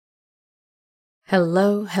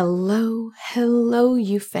Hello, hello, hello,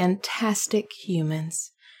 you fantastic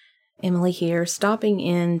humans. Emily here, stopping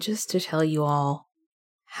in just to tell you all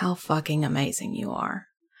how fucking amazing you are.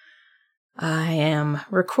 I am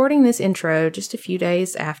recording this intro just a few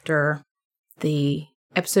days after the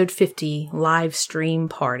episode 50 live stream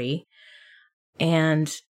party,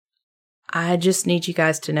 and I just need you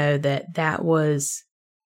guys to know that that was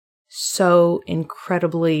so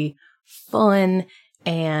incredibly fun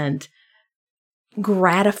and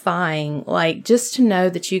gratifying, like just to know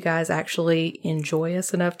that you guys actually enjoy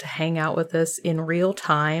us enough to hang out with us in real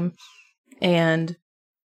time, and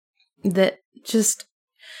that just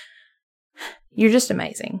you're just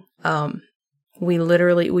amazing.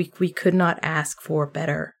 We could not ask for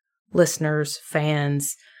better listeners,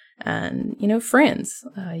 fans, and friends.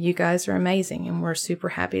 You guys are amazing, and we're super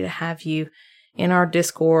happy to have you in our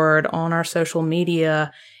Discord, on our social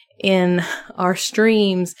media, in our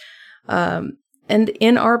streams, and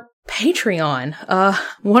in our Patreon.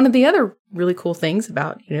 One of the other really cool things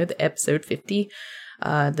about, the episode 50,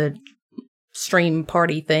 the stream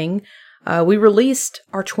party thing, we released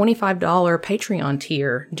our $25 Patreon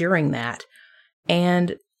tier during that.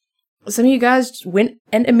 And some of you guys went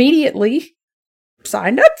and immediately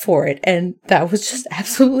signed up for it. And that was just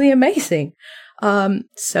absolutely amazing.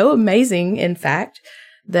 So amazing, in fact,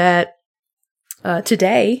 that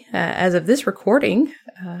today, as of this recording,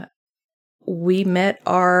 we met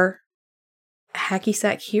our Hacky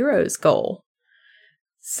Sack Heroes goal.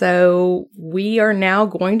 So we are now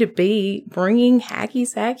going to be bringing Hacky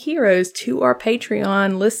Sack Heroes to our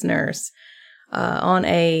Patreon listeners on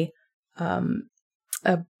a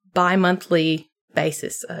bi-monthly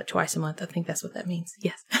basis, twice a month. I think that's what that means.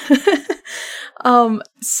 Yes.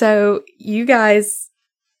 So you guys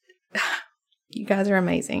are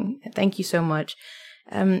amazing. Thank you so much.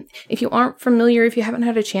 If you aren't familiar, if you haven't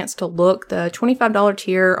had a chance to look, the $25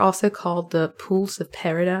 tier, also called the Pools of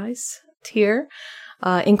Paradise tier,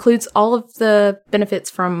 includes all of the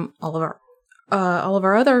benefits from all of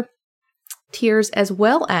our other tiers, as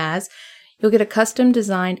well as you'll get a custom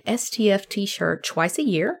designed STF t-shirt twice a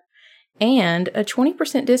year and a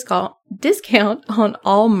 20% discount on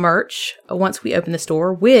all merch once we open the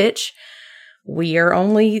store, which we are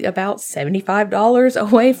only about $75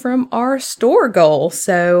 away from our store goal.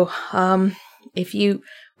 So if you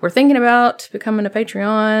were thinking about becoming a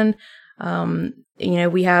Patreon,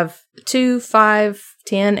 we have $2, $5,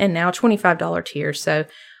 $10, and now $25 tiers. So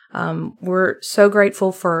we're so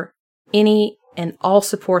grateful for any and all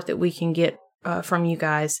support that we can get from you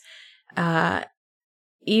guys.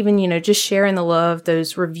 Even, just sharing the love.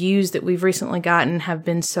 Those reviews that we've recently gotten have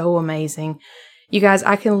been so amazing. You guys,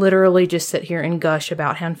 I can literally just sit here and gush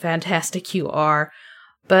about how fantastic you are,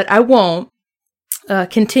 but I won't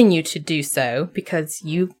continue to do so because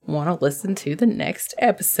you want to listen to the next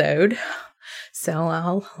episode. So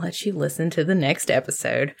I'll let you listen to the next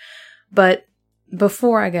episode. But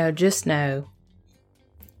before I go, just know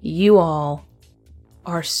you all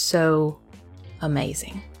are so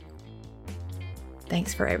amazing.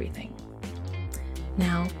 Thanks for everything.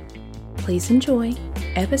 Now, please enjoy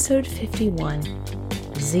episode 51,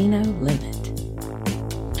 Xeno Limit.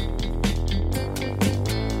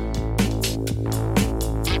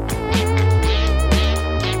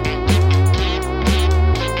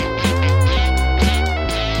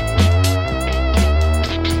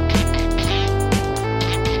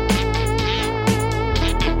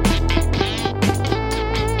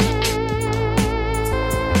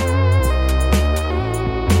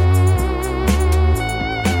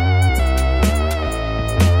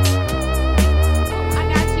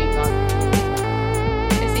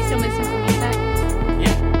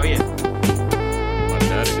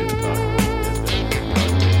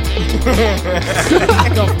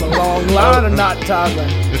 I come from a long line of not toddling.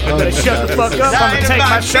 I better shut the fuck up. I'm gonna take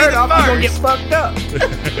my shirt off. I'm gonna get fucked up.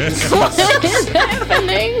 What is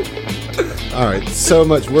happening? All right, so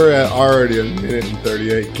much. We're at already a minute and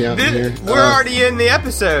 38 counting here. We're already in the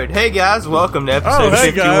episode. Hey guys, welcome to episode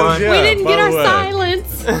 51. Guys, yeah, we didn't get our way.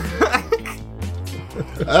 silence.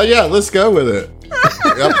 Yeah, let's go with it.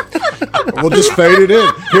 Yep. We'll just fade it in.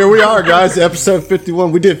 Here we are, guys. Episode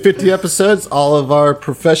 51. We did 50 episodes. All of our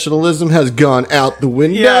professionalism has gone out the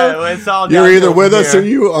window. Yeah, it's all You're either with us or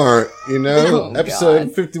here. you aren't. Episode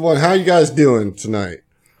God. 51. How you guys doing tonight?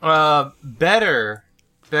 Better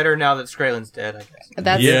now that Skraelin's dead, I guess.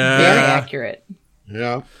 That's Yeah. very accurate.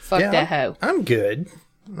 Yeah. Fuck that hoe. I'm good.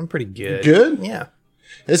 I'm pretty good. Good? Yeah.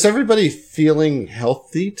 Is everybody feeling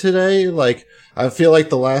healthy today? Like, I feel like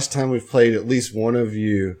the last time we've played, at least one of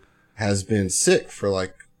you has been sick for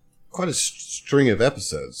like quite a string of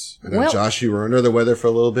episodes. I know, Well- Josh, you were under the weather for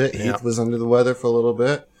a little bit. Yeah. Heath was under the weather for a little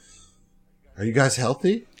bit. Are you guys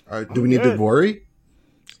healthy? Do we need to good. worry?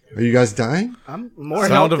 Are you guys dying? I'm more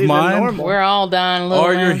Sound healthy of than mind? normal. We're all dying a little.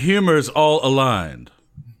 Are your man. humors all aligned?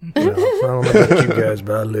 I don't know about you guys,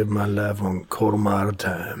 but I live my life on a quarter mile at a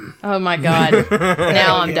time. Oh my God!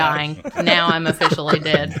 Now I'm dying. Now I'm officially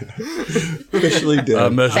dead. Officially dead. I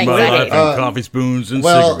measure Thanks, my I life hate in coffee spoons and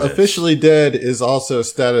Well, cigarettes. officially dead is also a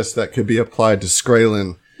status that could be applied to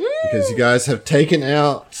Skralin because you guys have taken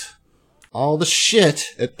out all the shit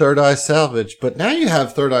at Third Eye Salvage, but now you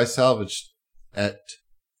have Third Eye Salvage at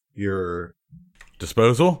your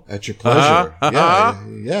Disposal? pleasure.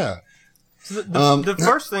 Yeah. So the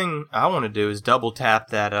first thing I want to do is double tap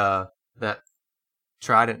that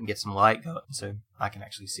trident and get some light going, so I can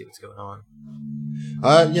actually see what's going on.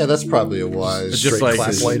 Yeah, that's probably a wise. Just Straight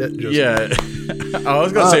like clap light it. Just- Yeah. I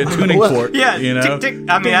was gonna say a tuning well, fork. Yeah, you know. tick, tick.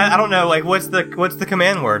 I mean, I don't know. Like, what's the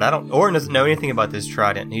command word? Orin doesn't know anything about this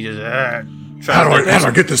trident. He just How do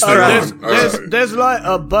I get this thing Alright, on? there's like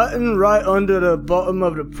a button right under the bottom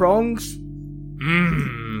of the prongs.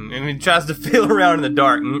 And he tries to feel around in the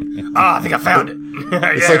dark. I think I found it.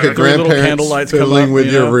 It's like a little grandparents candle lights come fiddling up, with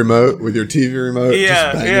you your know? remote, with your TV remote,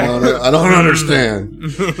 Yeah, just banging yeah. on it. I don't understand.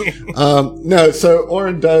 No, so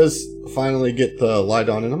Orin does finally get the light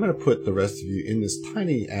on, and I'm going to put the rest of you in this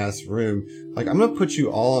tiny ass room. Like, I'm going to put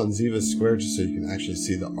you all on Ziva Square just so you can actually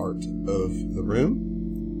see the art of the room.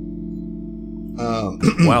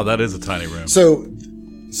 Wow, that is a tiny room. So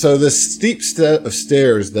the steep set of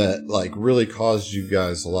stairs that like really caused you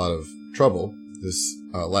guys a lot of trouble this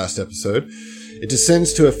last episode, it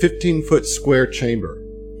descends to a 15-foot square chamber.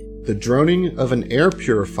 The droning of an air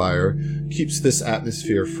purifier keeps this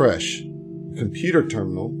atmosphere fresh. A computer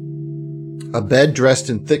terminal, a bed dressed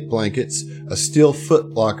in thick blankets, a steel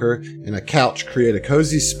foot blocker, and a couch create a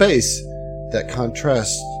cozy space that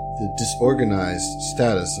contrasts the disorganized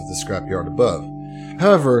status of the scrapyard above.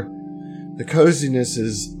 However, the coziness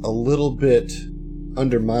is a little bit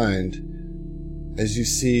undermined as you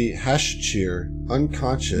see Hashchir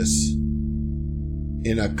unconscious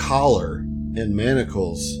in a collar and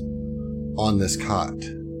manacles on this cot.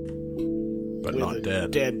 But With not a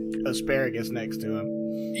dead. dead asparagus next to him.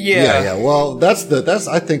 Yeah. Well, that's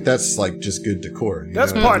I think that's like just good decor. you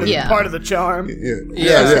That's know? part of Yeah. part of the charm.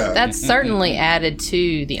 Yeah. That's certainly added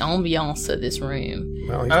to the ambiance of this room.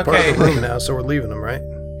 Well, he's part Okay. of the room now, so we're leaving him, right?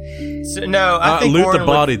 So, no, I think loot the Orin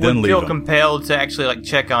body, would then feel leave him. compelled to actually like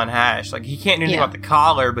check on Hash. Like he can't do anything Yeah. about the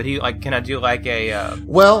collar, but he like, can I do like a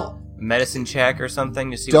Well, medicine check or something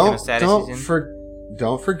to see what kind of status he's in?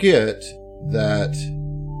 don't forget that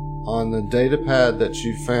on the data pad that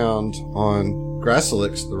you found on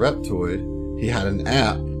Grassilix, the Reptoid, he had an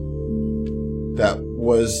app that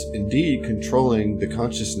was indeed controlling the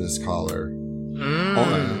consciousness collar.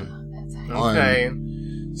 Okay.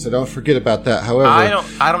 So don't forget about that. However,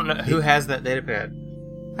 I don't know who has that data pad.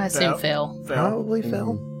 I assume Fell. Phil. Probably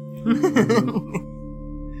fell.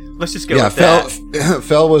 Let's just go yeah, with that.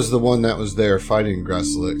 Fel was the one that was there fighting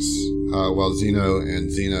Grassilix, while Zeno and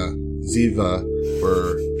Ziva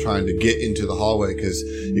were trying to get into the hallway because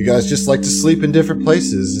you guys just like to sleep in different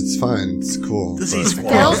places. It's fine. It's cool. But it Phil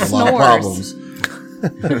causes a lot of snores. problems.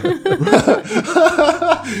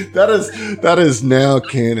 that is now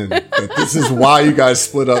canon. That this is why you guys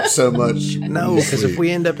split up so much. No, because if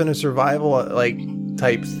we end up in a survival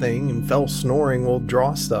type thing and fell snoring, will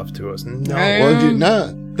draw stuff to us. No. Well,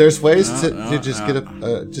 no. There's ways to just get a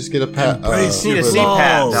pat. You need a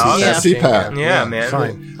CPAP, dog. Yeah. CPAP. Yeah, man.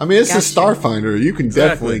 Fine. I mean, it's Gotcha. a Starfinder. You can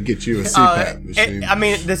definitely get you a CPAP machine. I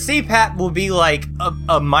mean, the CPAP will be like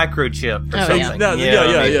a microchip or Oh, something.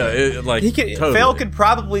 yeah. Yeah. Like He could, totally. Phil could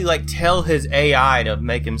probably like tell his AI to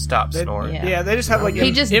make him stop snoring. Yeah. Yeah, they just have like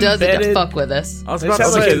He just does it to embedded- fuck with us. I was They about to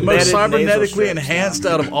sound like say the most embedded nasal cybernetically strips. enhanced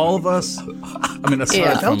out of all of us. I mean, aside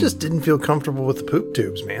Yeah. Fell from just didn't feel comfortable with the poop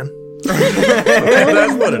tubes, man.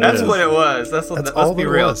 that's what it That's is. what it was. Let's all be that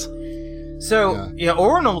it real. was. So,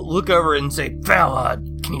 Orin will look over and say, Phil,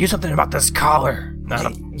 can you do something about this collar?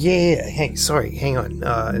 Yeah. Hey, sorry. Hang on.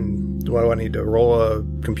 And do I need to roll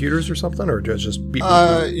computers or something, or just be?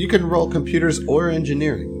 You can roll computers or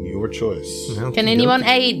engineering, your choice. Can anyone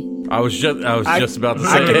aid? I was just about to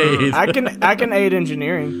say, hey, I can aid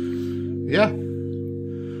engineering. Yeah.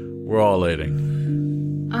 we're all aiding.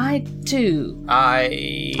 I too.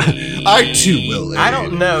 I too will. I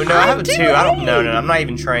don't know. No, I have a 2. I don't know. No, I'm not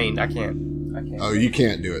even trained. I can't. Oh, you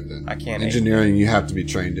can't do it then. I can't aid. Engineering, you have to be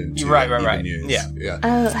trained in. to Right, even use. use. Yeah.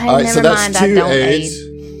 Oh, hey, All right, never so that's mind. I 2 don't aids.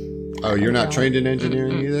 aid. Oh, you're not trained in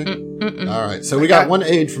engineering either? All right, so we got 1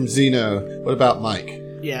 aid from Zeno. What about Mike?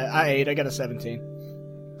 Yeah, I aid. I got a 17.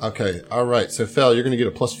 Okay, all right. So, Fel, you're going to get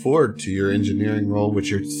a +4 to your engineering roll, which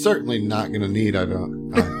you're certainly not going to need. I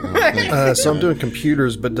don't think. So I'm doing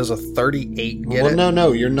computers, but does a 38 get it?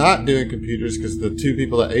 No, you're not doing computers because the two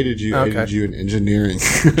people that aided you in engineering.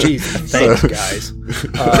 Jeez, thanks, guys.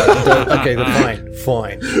 Then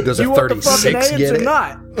fine. Does a 36 get it? Or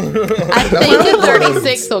not? I think the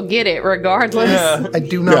 36 will get it regardless. Yeah. I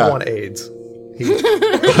do not want AIDS.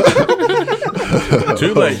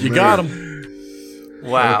 Too late. You got him.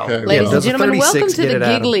 Wow. Okay, Ladies well. and gentlemen, welcome to the get it,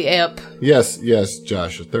 Adam? Giggly Ep. Yes,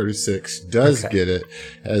 Josh. A 36 does get it,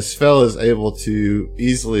 as Fel is able to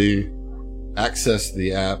easily access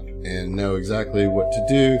the app and know exactly what to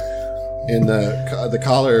do. In the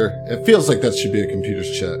collar, it feels like that should be a computer's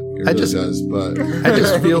check. It really does, but I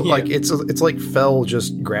just feel like it's like Fel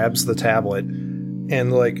just grabs the tablet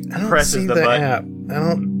and like I don't Presses see the the button. app. I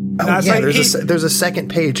don't. Oh, No, it's yeah, like there's a second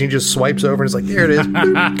page. And he just swipes over and it's like, there it is.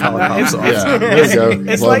 Collar pops off. yeah, there you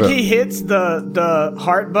go. It's Love like it. he hits the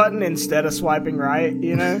heart button instead of swiping right,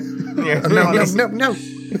 you know? No.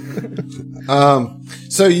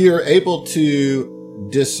 So you're able to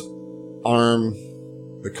disarm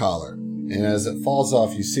the collar, and as it falls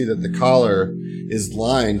off, you see that the collar is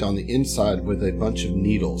lined on the inside with a bunch of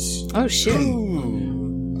needles. Oh, shit.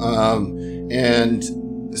 And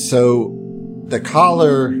so the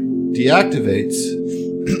collar deactivates,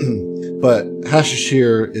 but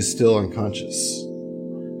Hashishir is still unconscious.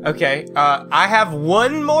 Okay, I have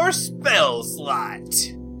one more spell slot,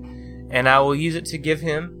 and I will use it to give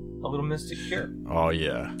him a little mystic cure. Oh,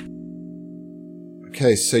 yeah.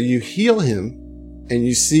 Okay, so you heal him, and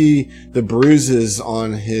you see the bruises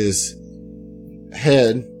on his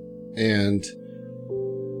head and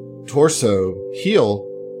torso heal,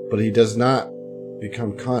 but he does not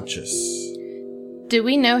become conscious. Do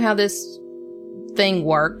we know how this thing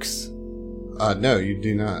works? No, you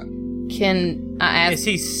do not. Can I ask? Is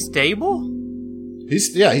he stable?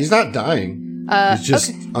 He's not dying. He's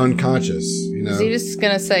just unconscious, you know. Zeus is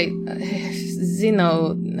gonna say,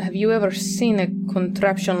 Zeno, have you ever seen a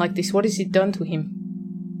contraption like this? What has it done to him?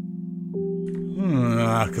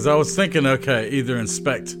 Because I was thinking, okay, either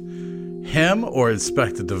inspect him or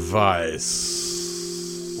inspect the device.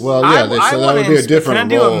 Well, yeah, so that would be a different Can I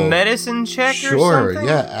do roll. a medicine check or Sure, something?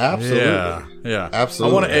 yeah, absolutely. Yeah.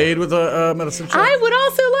 Absolutely. I want to aid with a medicine check. I would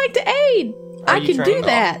also like to aid. Are I you could do trained?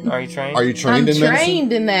 that. Are you trained? Are you trained I'm in medicine?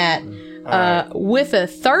 trained in that. With a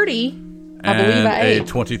 30, I believe I and aid. a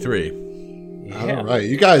 23. All right,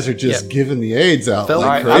 you guys are just giving the aids out Fel-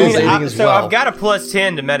 like All right, crazy. aiding as so well. I've got a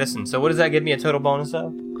 +10 to medicine. So what does that give me a total bonus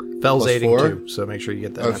of? Fel's Plus aiding 4? too, so make sure you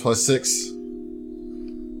get that. Oh, +6.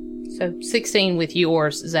 So 16 with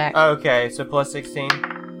yours, Zach. Okay, so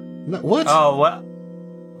 +16. No, what? Oh, what?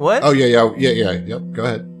 What? Oh, yeah. Yep, go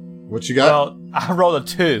ahead. What you got? Well, I rolled a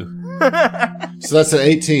 2. So that's an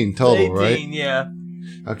 18 total, 18, right? yeah.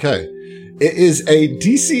 Okay. It is a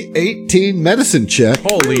DC 18 medicine check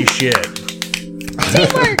Holy shit.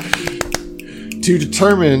 to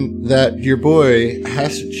determine that your boy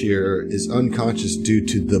Hashachir is unconscious due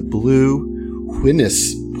to the blue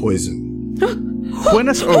Winnis poison.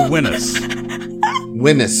 Quinnis or Winnis?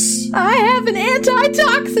 Winnis. I have an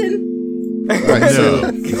antitoxin. Right, so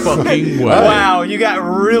No fucking way. Wow, you got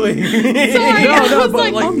really. Sorry, I was but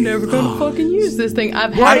like, like- I'm never gonna fucking use this thing.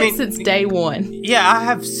 I've had I it mean- since day one. Yeah, I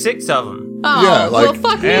have 6 of them. Oh, Yeah, like well,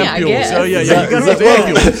 fuck me, I Ampules. guess. Oh, yeah, you got those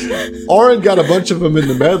ampules. Oren got a bunch of them in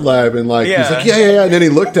the med lab, and like he's Yeah. like, yeah, and then he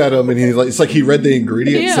looked at them, and he like, it's like he read the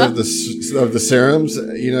ingredients Yeah. of the serums.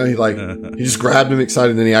 You know, he just grabbed them excited,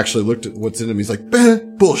 and then he actually looked at what's in them. He's like,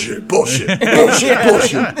 bullshit. Literally.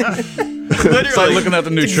 It's like looking at the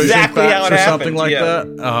nutrition Exactly how facts it or happened, something like yeah. that.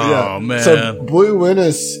 Oh, man. So blue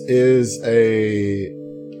Winnis is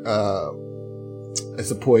it's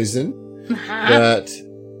a poison that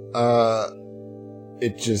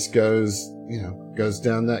it just goes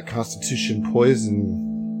down that Constitution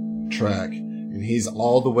poison track, and he's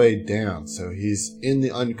all the way down. So he's in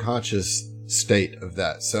the unconscious state of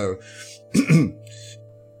that. So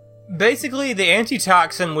Basically, the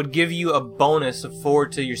antitoxin would give you a bonus of 4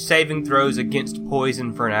 to your saving throws against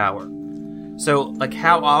poison for an hour. So, like,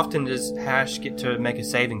 how often does Hash get to make a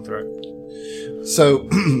saving throw? So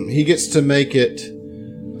he gets to make it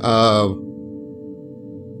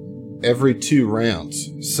every 2 rounds.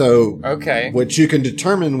 So Okay. what you can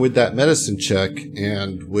determine with that medicine check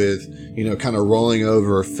and with, kind of rolling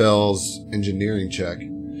over Fel's engineering check,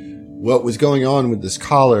 what was going on with this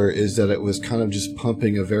collar is that it was kind of just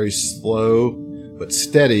pumping a very slow but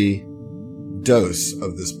steady dose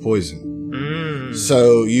of this poison.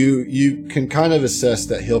 So you can kind of assess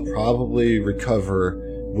that he'll probably recover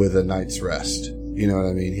with a night's rest. You know what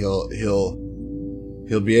I mean? He'll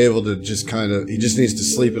he'll be able to just he just needs to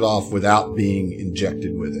sleep it off without being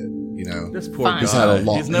injected with it. This poor Fine. guy. He's had a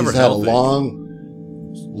long, He's never he's had a healthy.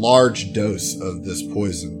 large dose of this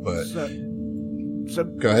poison, but So,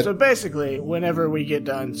 Go ahead. So basically, whenever we get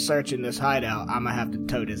done searching this hideout, I'm gonna have to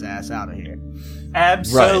tote his ass out of here.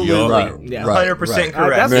 Absolutely. Right, Yeah. right, 100% right.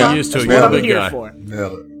 correct. That's Man, what- used to that's it. what You're a I'm big here guy. for.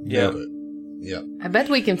 Nailed it. Yeah. Nailed it. Yeah. I bet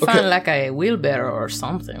we can find like a wheelbarrow or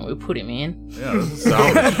something. We put him in. Yeah, this is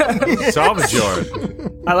salvage. Salvage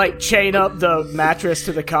yard. I like chain up the mattress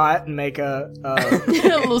to the cot and make a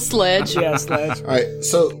little sledge. sledge. All right,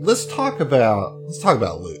 so let's talk about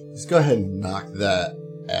loot. Let's go ahead and knock that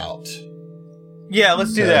out. Yeah,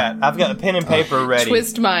 let's do Okay. that. I've got a pen and paper ready.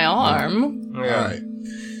 Twist my arm. All right.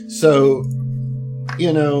 So,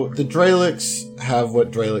 the Dralics have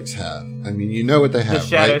what Dralics have. I mean, you know what they have.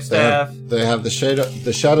 Shadow right? Staff. They have the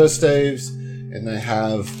shadow staves, and they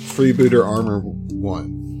have freebooter armor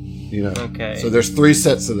 1. Okay. So there's 3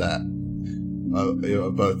 sets of that.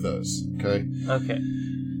 Of both those. Okay. Okay.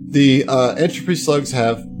 The entropy slugs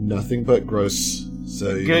have nothing but gross.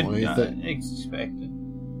 So you Good. don't want anything. Expected.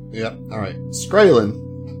 Yep. All right. Skraylen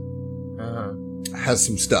Uh-huh. has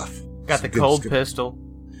some stuff. Got Some the cold good- pistol.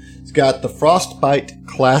 It's got the Frostbite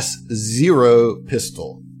Class 0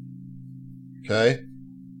 pistol. Okay.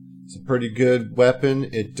 It's a pretty good weapon.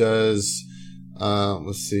 It does,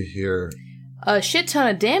 let's see here. A shit ton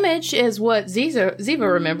of damage is what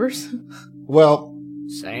Ziva remembers. Well,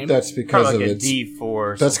 Same. that's because Probably of like a its.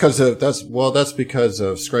 D4. That's because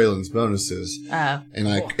of Skraylen's bonuses, and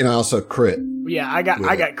I also crit. Yeah, I got Oh.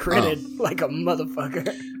 critted like a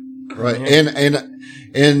motherfucker. Right,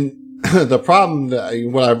 and the problem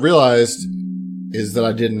what I realized is that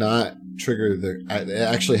I did not trigger it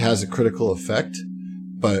actually has a critical effect,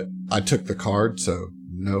 but I took the card, so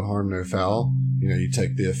no harm, no foul. You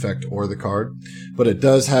take the effect or the card, but it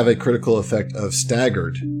does have a critical effect of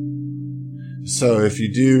staggered. So if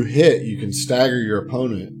you do hit, you can stagger your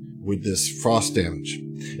opponent with this frost damage.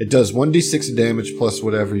 It does 1d6 damage plus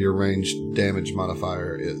whatever your ranged damage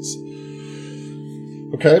modifier is.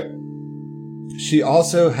 Okay. She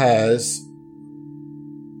also has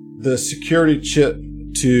the security chip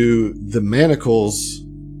to the manacles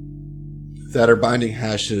that are binding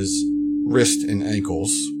Hash's wrist and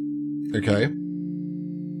ankles. Okay.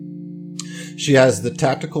 She has the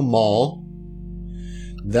tactical maul.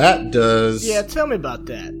 That does Yeah, tell me about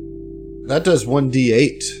that.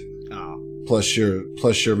 1d8 Oh. plus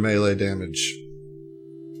your melee damage.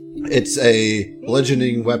 It's a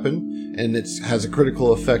bludgeoning weapon, and it has a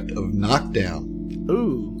critical effect of knockdown.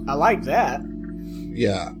 Ooh, I like that.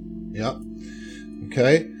 Yeah. Yep.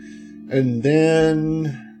 Okay. And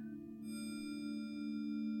then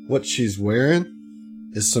what she's wearing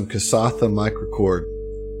is some Kasatha Microcord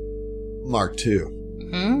Mark II.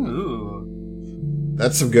 Ooh.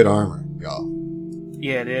 That's some good armor, y'all.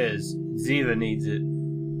 Yeah, it is. Ziva needs it.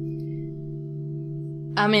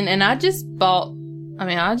 I mean, and I just bought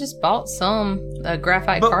some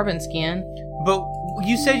graphite But- carbon skin. But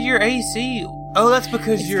you said your AC. Oh, that's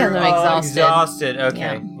because It's you're 'cause I'm exhausted.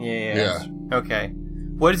 Okay. Yeah. Okay.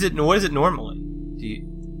 What is it normally?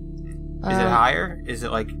 Is it higher? Is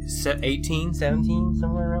it like 18, 17,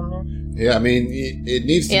 somewhere around there? Yeah, I mean, it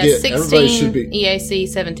needs to Yeah, get. Everybody 16 should be. EAC,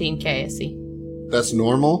 17 KSC. That's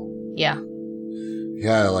normal. Yeah.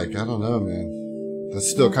 Yeah, I don't know, man. That's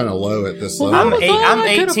still kind of low at this Well, level. was all I'm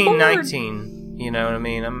I could 18, afford. 19. You know what I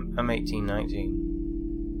mean? I'm 18, 19.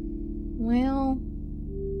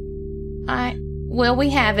 Well, we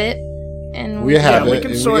have it, and We have Yeah, we it,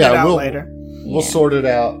 can and sort it out we'll- later. We'll sort it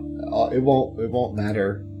out. It won't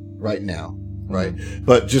matter right now, right?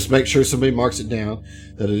 But just make sure somebody marks it down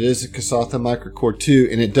that it is a Kasatha Microcore 2,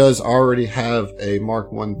 and it does already have a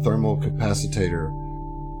Mark 1 thermal capacitator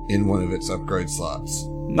in one of its upgrade slots.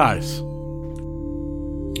 Nice.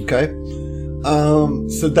 Okay.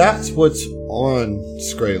 So that's what's on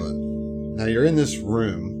Skraylen. Now you're in this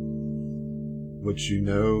room, which you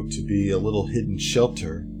know to be a little hidden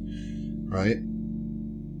shelter, right?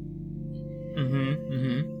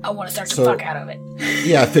 I want to start the So- fuck out of it.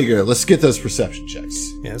 Yeah, I figure. Let's get those perception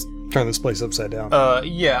checks. Yeah, let's turn this place upside down.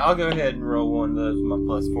 Yeah, I'll go ahead and roll one of those with my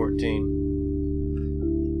plus 14.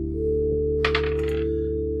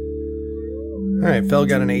 All right, Fel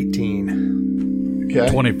got an 18. Okay.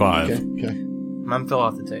 25. Okay. Mine fell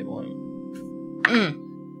off the table.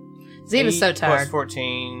 Ziva's so 8 plus tired.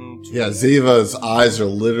 14. Yeah, Ziva's eyes are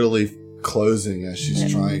literally closing as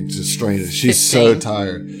she's trying to strain it. She's so 15.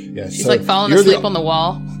 tired. Yeah, She's so like falling you're asleep on the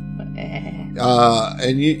wall.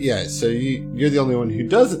 and you're the only one who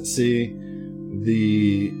doesn't see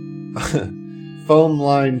the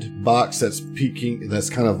foam-lined box that's peeking, that's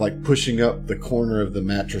kind of like pushing up the corner of the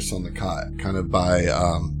mattress on the cot, kind of by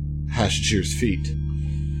Hashir's feet.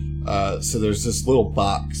 So there's this little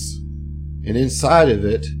box, and inside of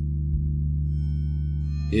it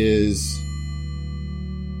is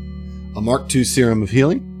a Mark II Serum of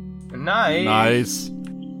Healing. Nice.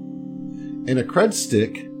 And a cred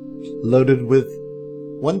stick loaded with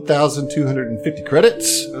 1,250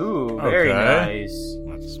 credits. Ooh, very nice.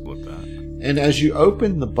 Let's split that. And as you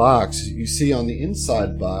open the box, you see on the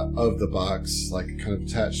inside of the box, like kind of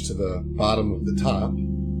attached to the bottom of the top,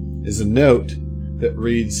 is a note that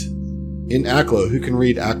reads, in Aklo. Who can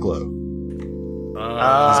read Aklo?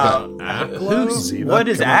 What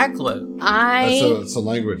is Aklo? It's a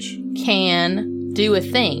language. Can do a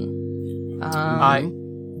thing.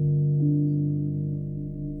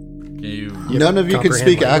 None of you can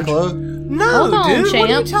speak Aklo? No, Hold on, dude. champ. What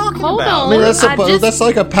are you talking Hold about? on. I mean, that's just-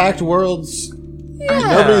 like a packed world's.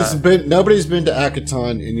 Yeah. Nobody's been to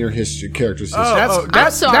Akaton in your character's history.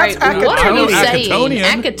 I'm sorry. What are you saying? Akatonian.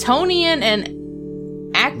 Akatonian and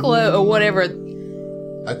Aklo or whatever.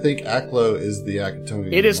 I think Aklo is the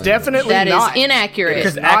Akatonian. It is language. definitely That is not. inaccurate.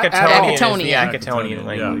 Because Not at all. Akatonian is the Akatonian. Akatonian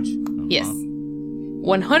language. Yes.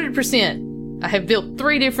 100%. I have built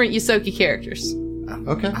 3 different Yosoki characters.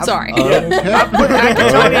 Okay. Sorry. Okay. Put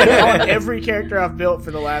Akatonian on every character I've built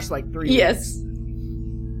for the last 3 years. Yes.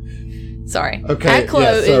 Sorry. Okay. Aklo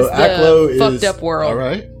yeah, so is the Aklo fucked up world. All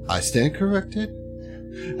right. I stand corrected.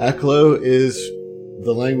 Aklo is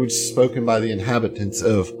the language spoken by the inhabitants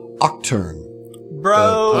of Octurne.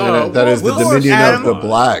 Bro. That is the dominion of the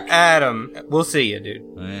black. Adam, we'll see you, dude.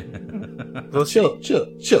 We'll see. Chill.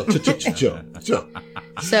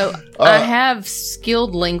 So I have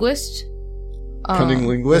skilled linguist. Cunning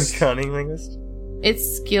linguist. Cunning linguist. It's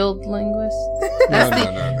skilled linguist. No.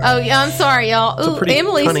 Oh yeah, I'm sorry, y'all. It's a Ooh, pretty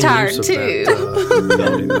Emily's cunning tired use of too.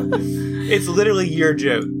 that, It's literally your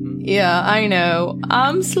joke. Yeah, I know.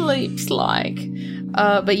 I'm sleeps like.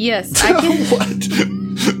 But yes, I can.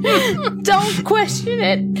 Don't question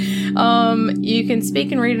it. You can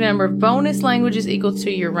speak and read a number of bonus languages equal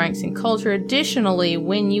to your ranks in culture. Additionally,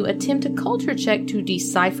 when you attempt a culture check to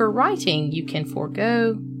decipher writing, you can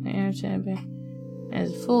forego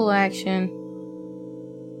as a full action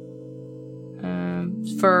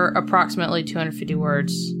for approximately 250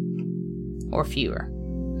 words or fewer.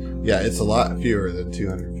 Yeah, it's a lot fewer than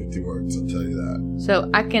 250 words, I'll tell you that. So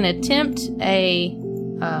I can attempt a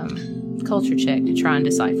culture check to try and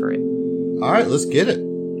decipher it. All right, let's get it.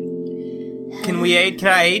 Can we aid? Can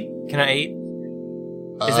I aid?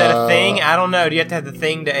 Is that a thing? I don't know. Do you have to have the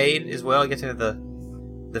thing to aid as well? You have to have the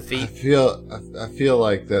I feet? feel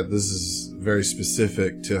like that this is very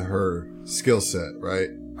specific to her skill set, right?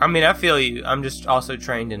 I mean, I feel you. I'm just also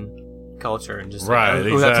trained in culture and just Right, that's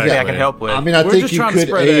something I exactly. can help with. I mean, I We're think just you trying to could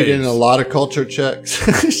spread aid in AIDS. a lot of culture checks.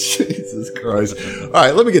 Jesus Christ. All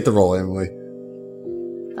right, let me get the roll, Emily.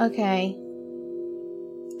 Okay.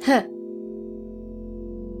 Huh.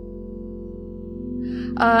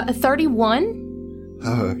 A 31?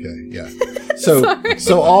 Oh, okay, yeah.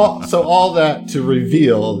 So all that to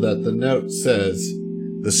reveal that the note says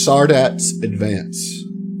the Sardats advance.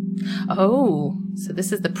 Oh, so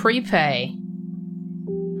this is the prepay.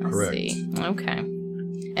 Correct. See. Okay.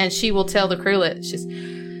 And she will tell the crewlet.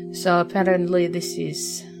 So apparently this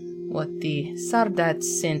is what the Sardats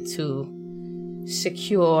sent to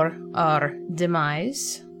secure our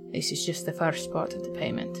demise. This is just the first part of the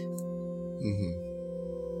payment. Mm-hmm.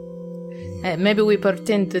 Maybe we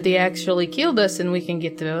pretend that they actually killed us and we can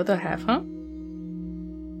get the other half, huh?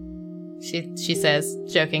 She says,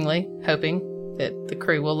 jokingly, hoping that the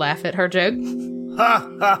crew will laugh at her joke. Ha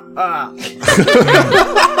ha ha.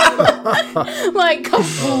 Like,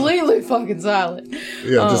 completely fucking silent.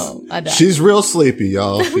 Yeah, I died. she's real sleepy,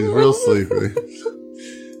 y'all. She's real sleepy.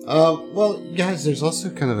 Well, guys, there's also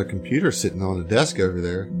kind of a computer sitting on a desk over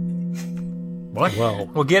there. What? Well,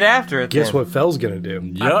 Well, get after it. guess then. what Fell's gonna do?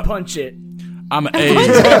 I Yep. punch it. I'm A.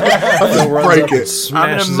 Break it.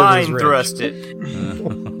 I'm gonna mind thrust it.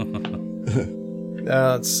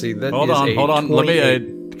 Let's see. That Hold is on, a hold on. Let me 28.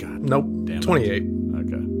 aid. God Nope, damn it. 28.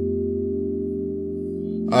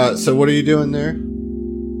 Okay. So what are you doing there?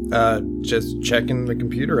 Just checking the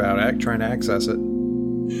computer out, trying to access it.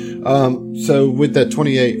 So with that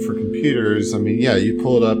 28 for computers, I mean, yeah, you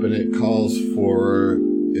pull it up and it calls for,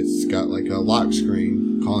 it's got like a lock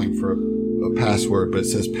screen calling for a password, but it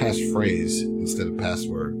says passphrase instead of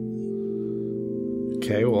password.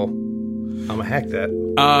 Okay, well, I'm gonna hack that.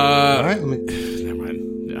 All right, let me, Never mind.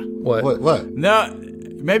 Yeah. what? No,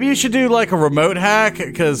 maybe you should do like a remote hack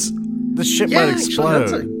because this shit might explode.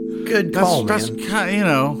 That's a good call, That's man. kind,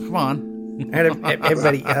 come on.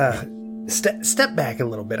 Everybody, step back a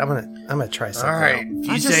little bit. I'm gonna try something. All right, out. if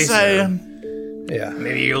you I'm say just so. saying. Yeah.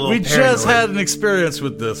 Maybe you're a little We paranoid. just had an experience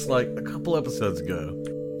with this like a couple episodes ago.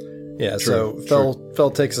 Yeah. True, So Fel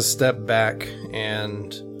takes a step back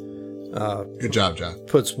and Good job, John.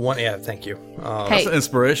 puts one. Yeah. Thank you. Hey, That's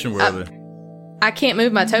inspiration worthy. I can't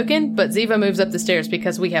move my token, but Ziva moves up the stairs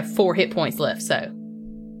because we have 4 hit points left. So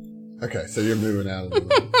Okay, so you're moving out of the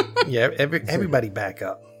room. Yeah. Everybody back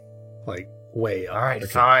up. Like way up. All right,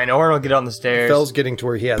 fine. Orin will get on the stairs. Fel's getting to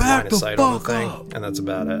where he has Back line of the sight on the fuck thing, up. and that's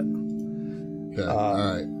about it. Okay, all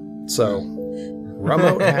right. So,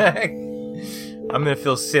 remote hack. I'm gonna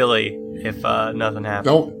feel silly if nothing happens.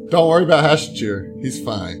 Don't worry about Hashir. He's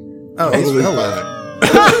fine. Oh, he's Totally hello. fine.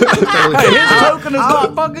 His token is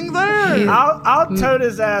not fucking there. I'll tote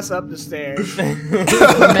his ass up the stairs. made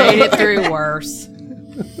it through worse.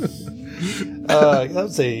 That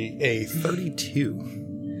was a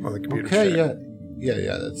 32 on the computer. Okay, check.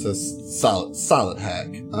 yeah. That's a solid hack.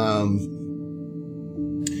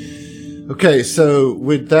 Okay, so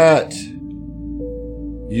with that,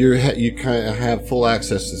 you kind of have full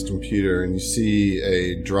access to this computer, and you see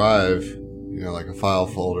a drive, like a file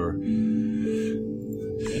folder.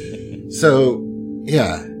 So,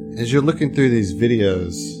 yeah, as you're looking through these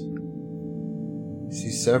videos, you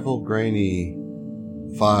see several grainy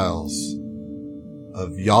files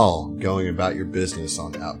of y'all going about your business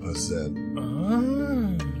on Outpost Z.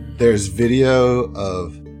 There's video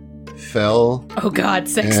of Fel Oh God,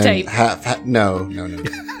 sex and tape. no.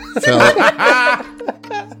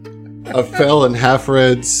 Of Fel and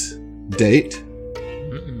Halfred's date.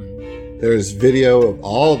 There's video of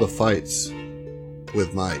all the fights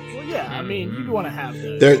with Mike. Well, yeah, I mean, you'd want to have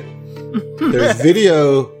those. There's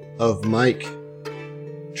video of Mike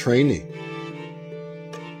training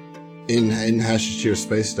in Hashishir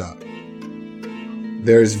Space Dock.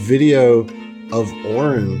 There's video of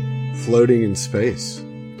Orin floating in space.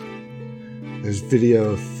 There's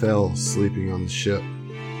video of Fel sleeping on the ship,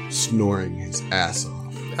 snoring his ass off.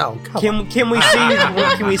 Oh, come on. Can we see?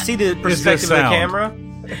 Can we see the perspective of the sound? camera?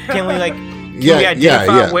 Can we Yeah, we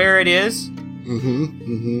identify yeah. where it is?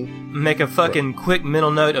 Mm-hmm. Make a fucking quick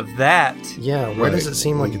mental note of that. Yeah, where does Right. it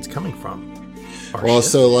seem like it's coming from? Our Well,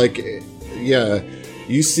 ship? so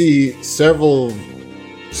you see several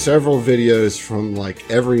videos from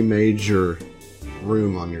every major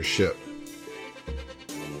room on your ship,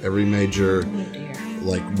 every major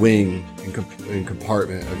wing and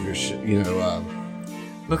compartment of your ship.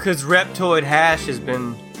 Because Reptoid Hash has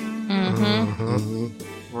been Mhm.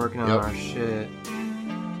 working on Yep. our shit.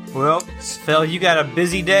 Well, Fel, you got a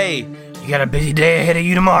busy day. You got a busy day ahead of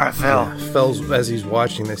you tomorrow, Fel. Yeah, Fel's, as he's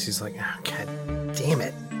watching this, he's like, oh, God damn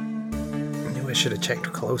it. I knew I should have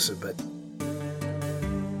checked closer, but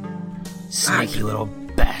Sneaky little Is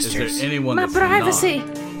there bastards. anyone My that's privacy.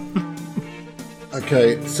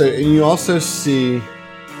 Okay, so and you also see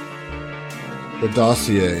the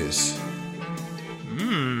dossiers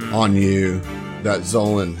on you that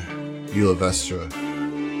Zolan Ulavestra.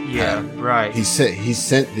 Yeah, right. He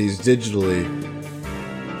sent these digitally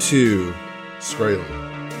to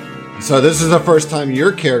Skraylin. So this is the first time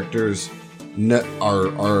your characters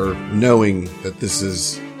are knowing that this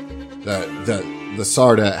is that the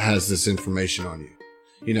Sardat has this information on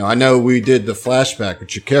you. I know we did the flashback,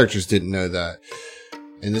 but your characters didn't know that,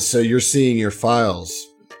 and so you're seeing your files,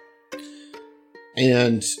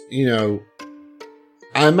 and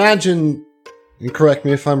I imagine. And correct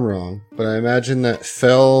me if I'm wrong, but I imagine that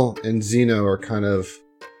Fel and Zeno are kind of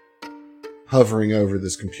hovering over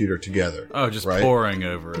this computer together. Oh, just right? poring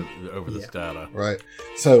over this data. Right.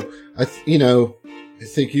 So I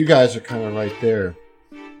think you guys are kind of right there.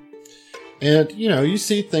 And you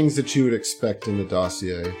see things that you would expect in the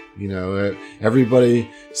dossier. Everybody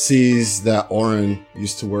sees that Orin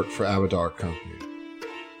used to work for Abadar Company.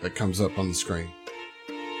 That comes up on the screen.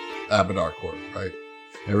 Abadar Corp, right?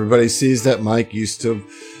 Everybody sees that Mike used to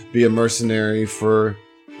be a mercenary for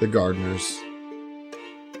the Gardeners.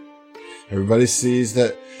 Everybody sees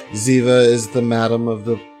that Ziva is the madam of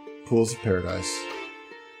the Pools of Paradise.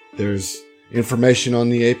 There's information on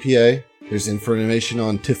the APA. There's information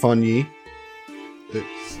on Tifon Yi.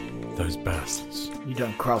 Those bastards. You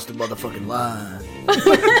done crossed the motherfucking line.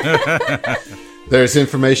 There's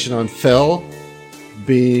information on Fel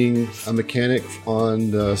being a mechanic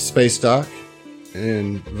on the space dock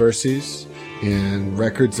and Verces, and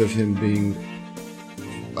records of him being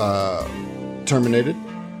terminated.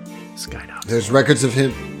 Skydock. There's records of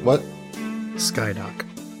him. What? Skydock.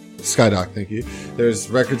 Skydock, thank you. There's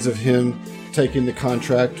records of him taking the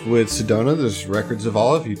contract with Sedona. There's records of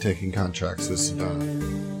all of you taking contracts with Sedona.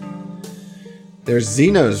 There's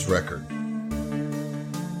Zeno's record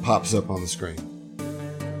pops up on the screen.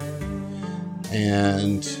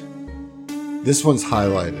 And this one's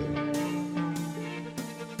highlighted.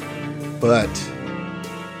 But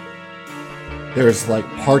there's like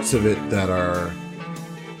parts of it that are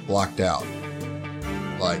blocked out.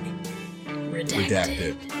 Like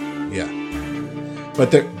redacted. Yeah.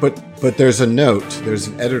 But there's a note, there's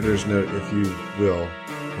an editor's note, if you will,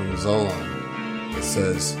 from Zolan. It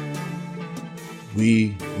says,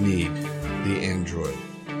 "We need the android.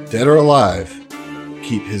 Dead or alive,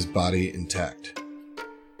 keep his body intact."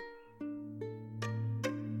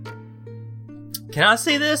 Can I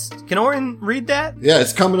see this? Can Orin read that? Yeah,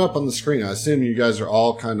 it's coming up on the screen. I assume you guys are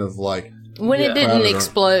all kind of like... When it didn't crowded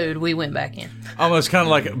explode, we went back in. Almost kind of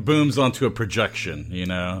like it booms onto a projection, you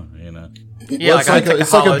know. Yeah, Well, it's like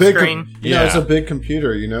a big screen. Yeah, it's a big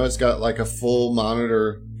computer. You know, it's got like a full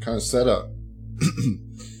monitor kind of setup.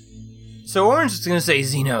 So Orange is going to say,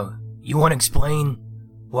 Zeno, you want to explain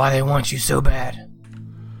why they want you so bad?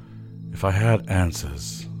 If I had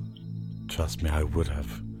answers, trust me, I would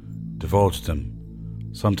have divulged them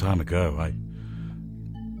some time ago.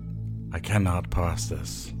 I cannot pass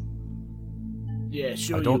this. Yeah,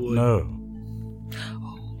 sure. I don't know.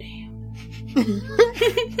 Oh, damn.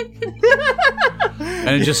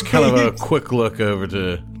 And just kind of a quick look over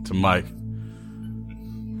to Mike.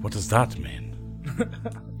 What does that mean?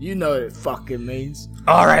 You know what it fucking means.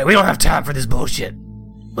 All right, we don't have time for this bullshit.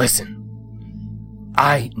 Listen,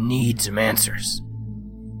 I need some answers.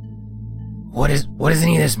 What does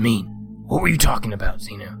any of this mean? What were you talking about,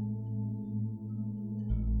 Zeno?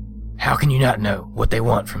 How can you not know what they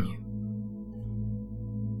want from you?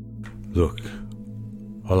 Look,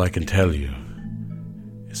 all I can tell you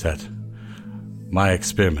is that my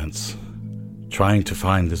experiments trying to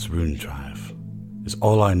find this rune drive is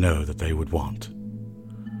all I know that they would want.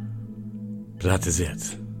 But that is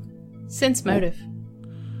it. Sense motive.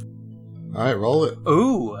 All right, roll it.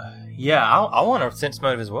 Ooh, yeah, I want a sense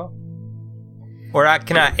motive as well. Or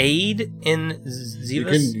can I aid in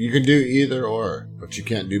Zivas? You can do either or, but you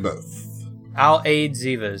can't do both. I'll aid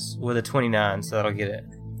Zivas with a 29, so that'll get it.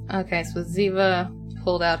 Okay, so Ziva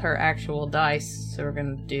pulled out her actual dice, so we're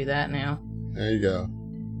going to do that now. There you go.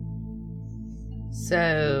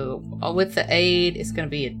 So, with the aid, it's going to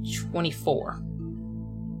be a 24.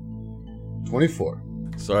 24.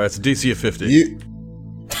 Sorry, it's a DC of 50. You...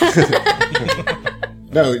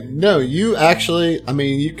 No, you actually, I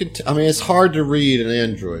mean, you can, it's hard to read an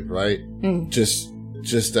android, right? Just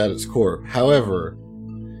at its core. However,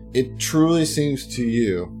 it truly seems to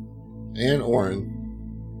you and Orin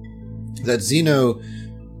that Zeno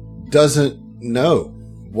doesn't know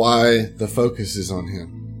why the focus is on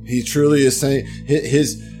him. He truly is saying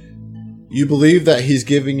you believe that he's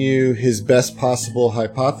giving you his best possible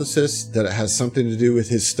hypothesis, that it has something to do with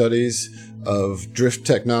his studies of drift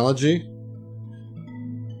technology,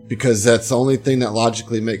 because that's the only thing that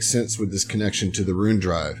logically makes sense with this connection to the rune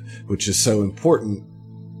drive, which is so important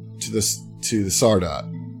to the Sardot.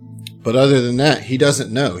 But other than that, he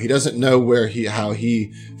doesn't know. He doesn't know how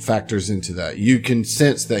he factors into that. You can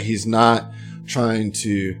sense that he's not trying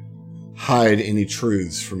to hide any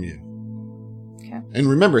truths from you. Okay. And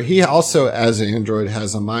remember, he also, as an android,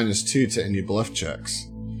 has a -2 to any bluff checks.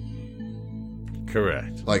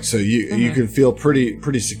 Correct. Like, so you can feel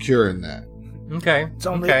pretty secure in that. Okay. It's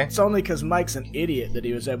only because Mike's an idiot that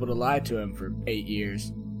he was able to lie to him for 8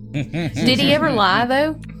 years. Did he ever lie,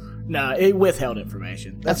 though? No, it withheld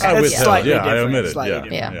information. That's I withheld, slightly yeah, I different. omitted,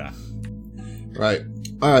 Slightly yeah, different. yeah. Right.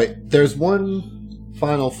 All right. There's one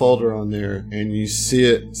final folder on there, and you see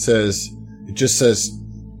it just says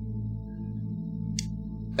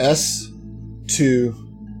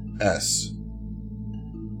S2S.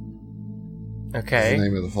 Okay. That's the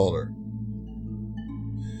name of the folder.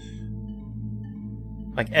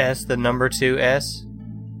 Like S, the number 2 S?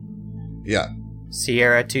 Yeah.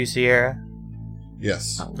 Sierra 2 Sierra?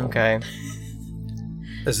 Yes. Okay.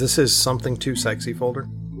 Is this his something too sexy folder?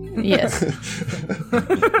 Yes.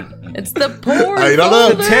 It's the porn I don't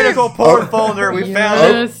know. The tentacle porn folder, we found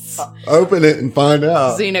it. Yes. Open it and find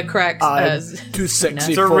out. Xena cracks Too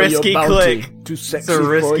sexy It's a for risky your bounty. click. Too sexy It's a for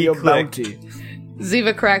risky your click. bounty.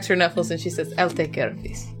 Ziva cracks her knuckles and she says, "I'll take care of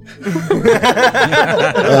this."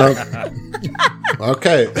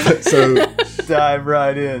 Okay. So Dive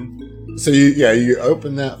right in. So you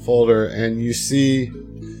open that folder and you see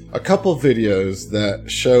a couple videos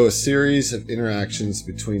that show a series of interactions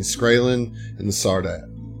between Skraylen and the Sardot.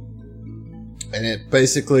 And it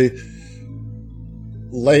basically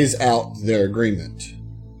lays out their agreement.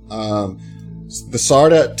 The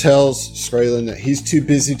Sardot tells Skraylen that he's too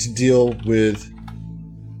busy to deal with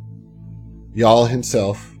Y'all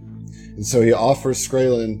himself. And And so he offers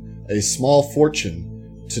Skraylen a small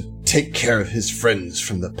fortune to take care of his friends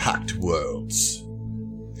from the Pact Worlds.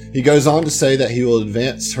 He goes on to say that he will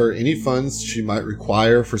advance her any funds she might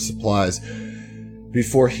require for supplies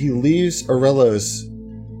before he leaves Aurelos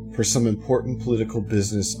for some important political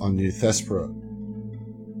business on New Thespera.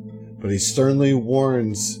 But he sternly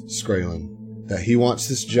warns Skraylen that he wants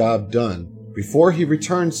this job done before he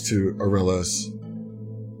returns to Aurelos,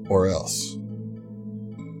 or else.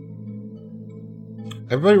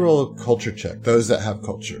 Everybody roll a culture check, those that have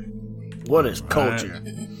culture. What is culture?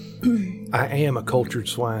 I am a cultured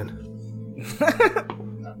swine.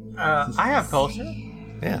 I have culture.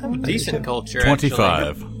 Yeah. I have decent culture.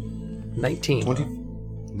 25. 19.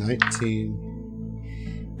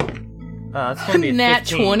 19. That's gonna be a Nat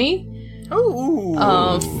 15. 20 Ooh.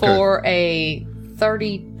 for a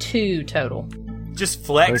 32 total. Just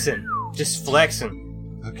flexing. Just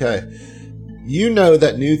flexing. Okay. You know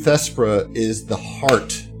that New Thespera is the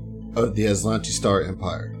heart of the Aslanti Star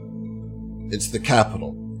Empire. It's the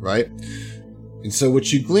capital, right? And so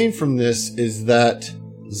what you glean from this is that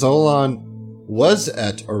Zolan was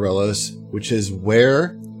at Aurelos, which is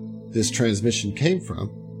where this transmission came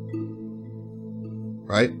from,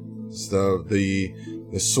 right? So the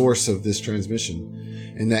source of this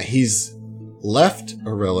transmission, and that he's left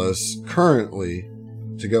Aurelos currently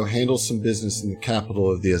to go handle some business in the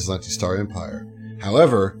capital of the Aslanti Star Empire.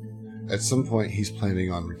 However, at some point he's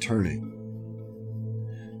planning on returning.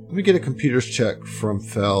 Let me get a computer's check from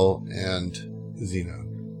Fel and Zeno.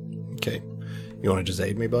 Okay. You want to just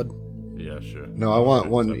aid me, bud? Yeah, sure. No, I want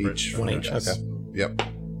one Separate. each. One for each, us. okay. Yep.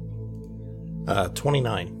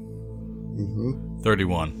 29. Mm-hmm.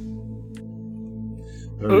 31.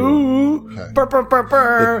 Ooh. Okay. Burr, burr, burr,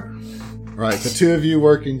 burr. Right, the two of you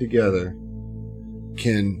working together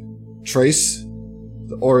can trace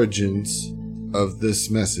the origins of this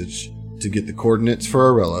message to get the coordinates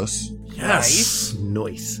for Aurelos. Yes.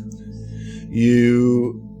 Nice.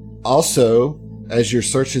 You also, as you're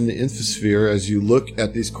searching the infosphere, as you look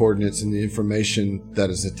at these coordinates and the information that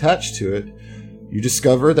is attached to it, you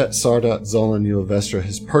discover that Sardat Zolan Yulvestra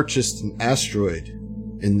has purchased an asteroid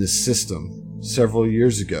in this system several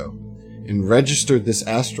years ago and registered this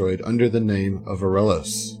asteroid under the name of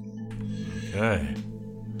Aurelos. Okay.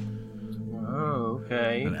 Oh,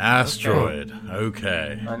 okay. An asteroid.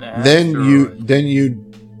 Okay. An Then asteroid.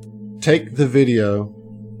 you take the video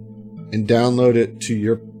and download it to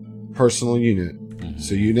your personal unit.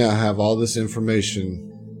 So you now have all this information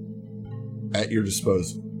at your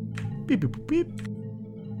disposal. Beep, beep, beep.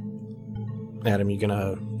 Adam, you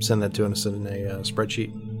gonna send that to us in a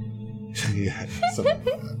spreadsheet? Yeah.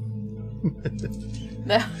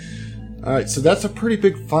 All right, so that's a pretty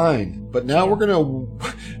big find. But now we're gonna.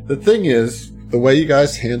 The thing is, the way you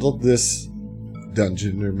guys handled this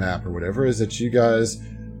dungeon or map or whatever is that you guys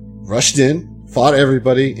rushed in, fought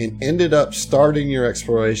everybody, and ended up starting your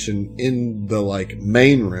exploration in the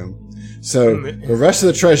main room. So the rest of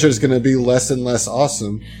the treasure is going to be less and less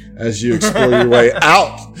awesome as you explore your way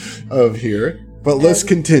out of here. But let's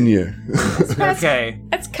continue. Okay.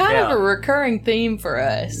 That's kind of a recurring theme for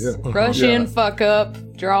us. Yeah. Rush Yeah. in, fuck up,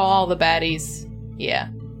 draw all the baddies. Yeah.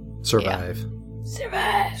 Survive.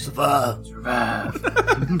 Survive. Survive.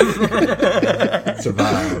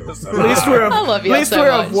 Survive. At least we're of, I love y'all at least so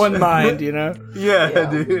we're much. of one mind, you know? Yeah,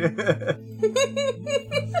 dude.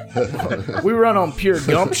 We run on pure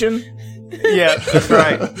gumption. Yeah, that's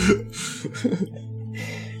right.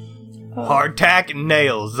 Hardtack and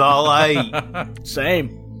nails, all I eat.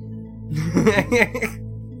 Same.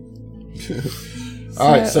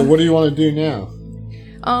 All right, so what do you want to do now?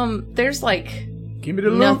 There's Give me the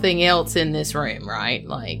loot. nothing else in this room, right?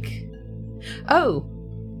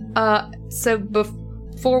 So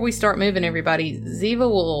before we start moving everybody, Ziva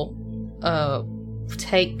will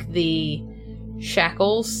take the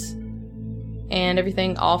shackles and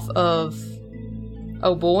everything off of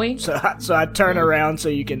Oh Boy. So I turn around so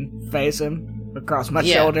you can face him across my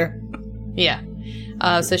Yeah. shoulder. Yeah.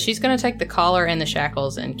 So she's going to take the collar and the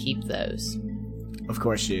shackles and keep those. Of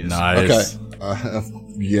course she is. Nice. Okay.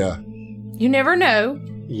 Yeah. You never know.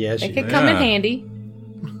 Yeah, They she, could come in Yeah. handy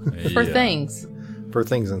for Yeah. things. for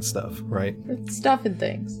things and stuff, right? For stuff and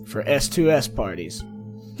things. For S2S parties.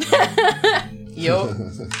 Yup.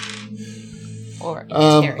 Or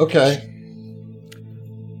Okay.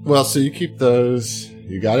 Well, so you keep those.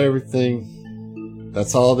 You got everything.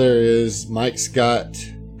 That's all there is. Mike's got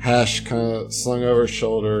Hash kind of slung over his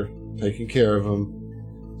shoulder, taking care of him.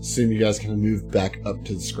 Assume you guys kind of move back up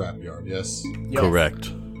to the scrapyard, yes? Correct.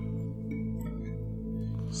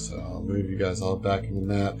 So I'll move you guys all back in the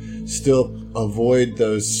map. Still avoid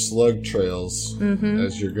those slug trails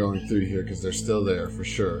as you're going through here because they're still there for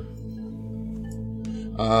sure.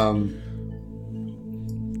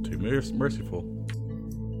 Too merciful.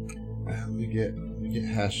 Let me get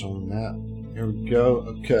Hash on the map. Here we go.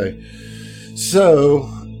 Okay. So,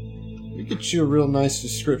 let me get you a real nice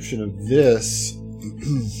description of this.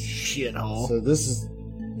 Shithole. So this is,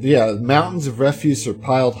 mountains of refuse are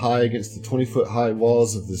piled high against the 20-foot high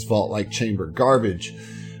walls of this vault-like chamber. Garbage,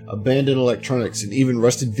 abandoned electronics, and even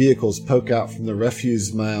rusted vehicles poke out from the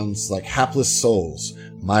refuse mounds like hapless souls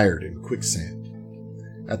mired in quicksand.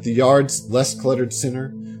 At the yard's less cluttered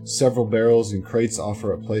center, several barrels and crates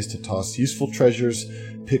offer a place to toss useful treasures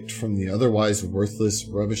picked from the otherwise worthless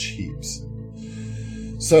rubbish heaps.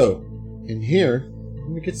 So, in here, let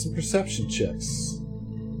me get some perception checks.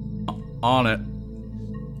 On it.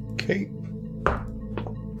 Okay.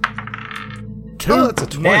 2. Oh, that's a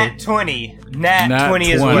 20. Nat 20. Nat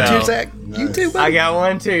 20 as 20. well. You too, Zach? You too, buddy? I got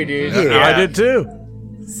one too, dude. I did too.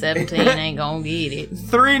 17 ain't gonna get it.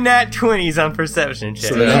 3 nat 20s on perception checks.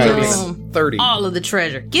 So that's gonna be Boom. 30. All of the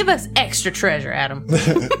treasure. Give us extra treasure, Adam.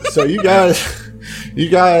 So you guys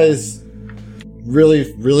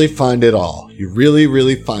really, really find it all. You really,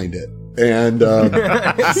 really find it. And so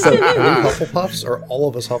Hufflepuffs or all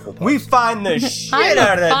of us Hufflepuffs? We find the shit I'm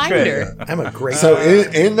out of a that treasure. finder. I'm a great so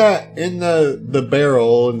in the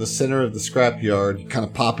barrel in the center of the scrapyard, you kind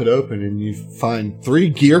of pop it open and you find 3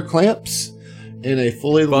 gear clamps and a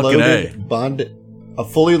fully loaded bonding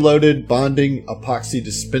epoxy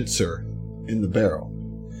dispenser in the barrel.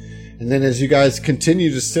 And then as you guys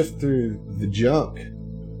continue to sift through the junk,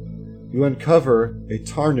 you uncover a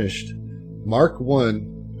tarnished Mark I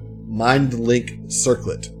Mind Link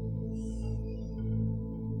circlet.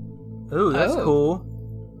 Ooh, that's Oh. cool.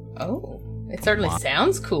 Oh, it certainly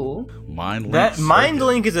sounds cool. Mind link. That Mind circuit.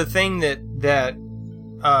 Link is a thing that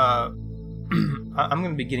I'm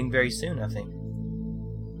going to be getting very soon, I think.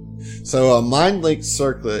 So a Mind Link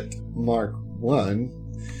circlet Mark I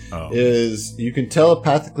is you can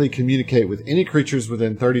telepathically communicate with any creatures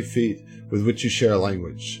within 30 feet with which you share a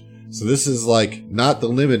language. So this is like not the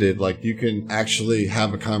limited, like you can actually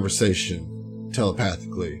have a conversation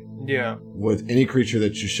telepathically Yeah. with any creature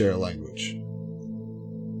that you share a language.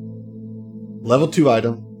 Level 2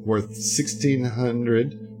 item worth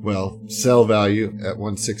 1,600, well, sell value at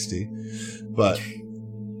 160, but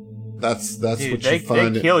that's Dude, what they you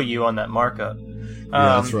find. kill you on that markup.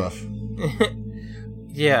 Yeah, that's rough.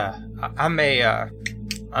 Yeah, I may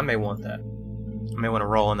want that. I may want to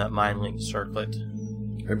roll in that Mind Link circlet.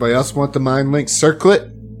 Everybody else want the Mind Link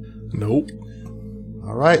circlet? Nope.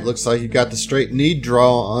 All right, looks like you got the straight need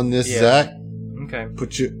draw on this, Yeah. Zach. Okay.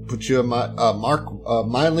 Put you a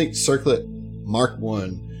Mind Link circlet Mark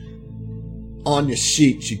I on your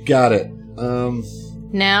sheet. You got it.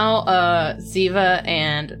 Now, Ziva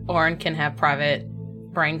and Orin can have private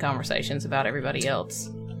brain conversations about everybody else.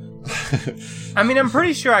 I mean, I'm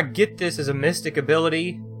pretty sure I get this as a mystic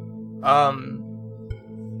ability,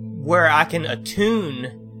 where I can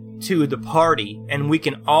attune to the party, and we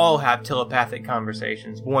can all have telepathic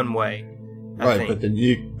conversations one way. I Right, think.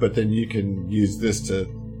 but then you can use this to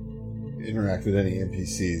interact with any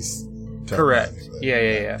NPCs. Correct. telepathically.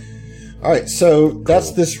 Yeah. All right, so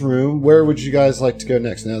that's this room. Where would you guys like to go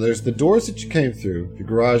next? Now, there's the doors that you came through, the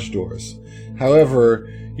garage doors. However,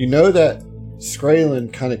 you know that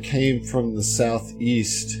Skraelin kind of came from the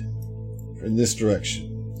southeast in this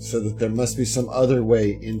direction, so that there must be some other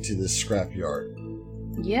way into this scrapyard.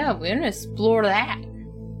 Yeah, we're gonna explore that.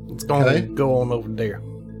 Let's go on over there.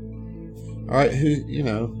 All right, it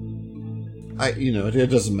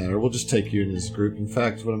doesn't matter. We'll just take you in this group. In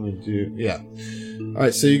fact, what I'm going to do, All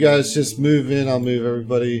right, so you guys just move in. I'll move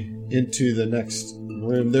everybody into the next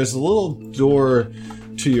room. There's a little door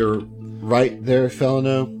to your right there,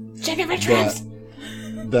 Felino. Check it for traps.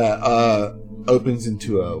 That opens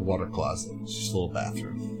into a water closet. It's just a little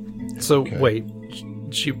bathroom. So, Okay. wait.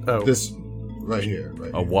 She This right here,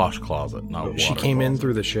 right A here. wash closet, not a water she came in closet.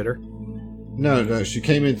 through the shitter? No, she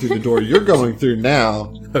came in through the door you're going through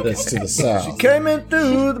now. That's to the south. Came in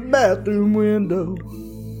through the bathroom window.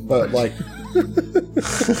 But like,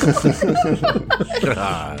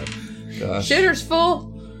 God. gosh. Shitter's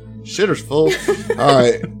full. Shitter's full. All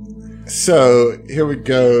right. So here we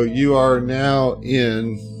go. You are now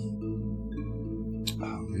in.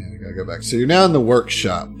 Oh man, I gotta go back. So you're now in the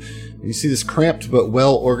workshop. You see this cramped but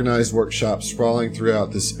well organized workshop sprawling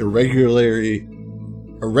throughout this irregularly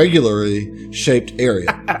shaped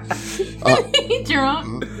area.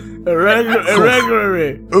 Drunk.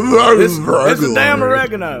 Irregularly. It's a damn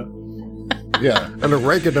oregano. Yeah. An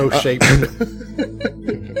oregano shaped.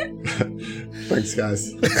 Thanks,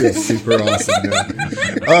 guys. I feel super awesome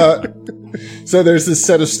now. So there's this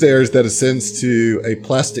set of stairs that ascends to a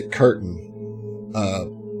plastic curtain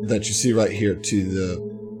that you see right here to the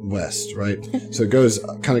west, right? So it goes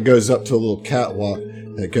up to a little catwalk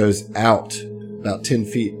that goes out about 10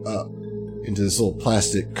 feet up into this little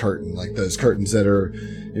plastic curtain, like those curtains that are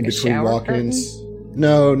in between walk-ins.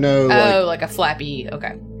 No. Oh, like a flappy.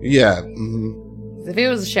 Okay. Yeah. Mm-hmm. If it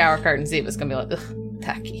was a shower curtain, it was gonna be like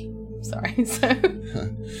tacky. Sorry. So.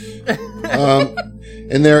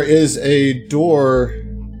 And there is a door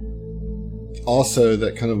also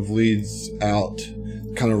that kind of leads out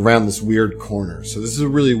kind of around this weird corner. So this is a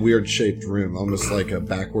really weird shaped room, almost like a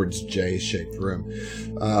backwards J shaped room.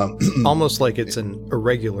 Almost like it's an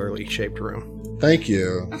irregularly shaped room. Thank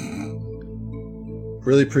you.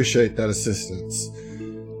 Really appreciate that assistance.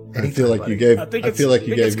 I feel like you gave. I think you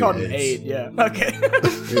gave it's me called AIDS. an aid. Yeah. Okay.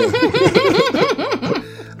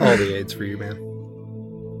 All the aids for you, man.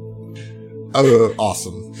 Oh,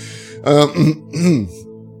 awesome.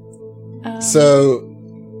 So,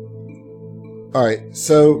 all right.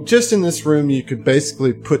 So, just in this room, you could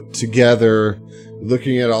basically put together,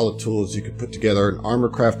 looking at all the tools, you could put together an Armor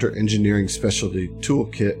Crafter Engineering Specialty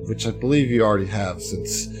Toolkit, which I believe you already have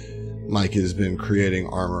since Mike has been creating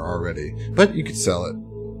armor already. But you could sell it.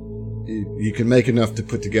 You can make enough to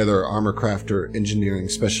put together an Armor Crafter Engineering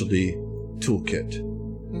Specialty Toolkit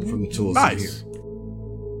from the tools in here.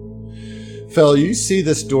 Fel, you see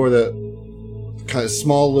this door, that kind of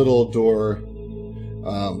small little door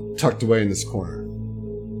tucked away in this corner.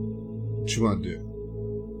 What you want to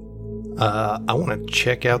do? I want to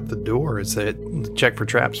check out the door. Is it check for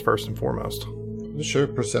traps first and foremost? Sure,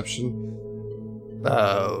 perception.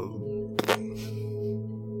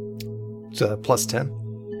 It's plus 10.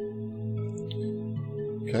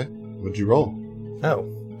 Okay. What'd you roll? Oh,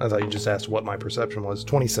 I thought you just asked what my perception was.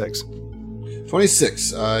 26.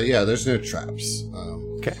 26. Yeah, there's no traps.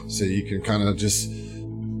 Okay. So you can kind of just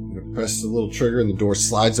press the little trigger and the door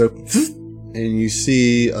slides open, and you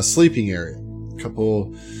see a sleeping area. A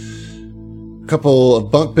couple of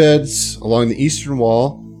bunk beds along the eastern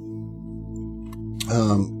wall.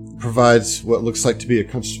 Provides what looks like to be a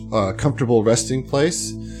comfortable resting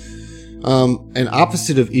place. And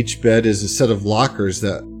opposite of each bed is a set of lockers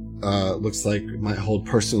that looks like might hold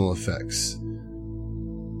personal effects.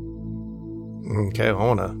 Okay, I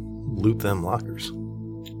want to loot them lockers.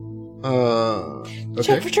 Okay.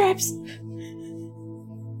 Check for traps.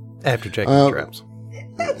 After checking the traps.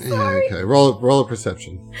 Yeah, okay. Roll a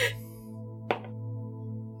perception.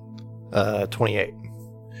 28.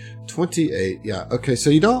 28, yeah. Okay, so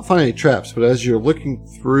you don't find any traps, but as you're looking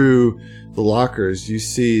through the lockers, you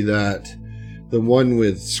see that the one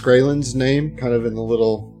with Skraelin's name, kind of in the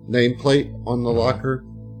little nameplate on the locker,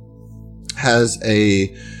 has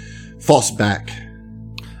a false back.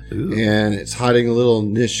 Ooh. And it's hiding a little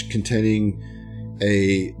niche containing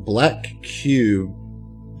a black cube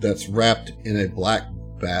that's wrapped in a black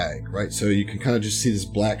bag, right? So you can kind of just see this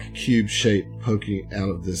black cube shape poking out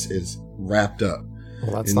of this. It's wrapped up.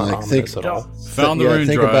 Well, that's And, not like, ominous think- at all. Found the rune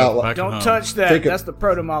think drive. about, back at Don't home. touch that. Think of- That's the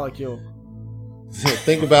proto-molecule.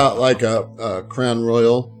 Think about like a Crown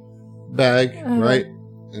Royal bag, right?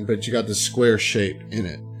 But you got this square shape in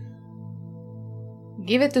it.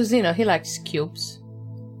 Give it to Zeno. He likes cubes.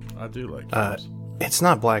 I do like cubes. It's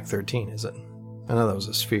not Black 13, is it? I know that was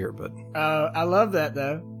a sphere, but... I love that,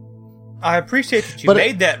 though. I appreciate that you But-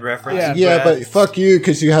 made that reference. Yeah. But fuck you,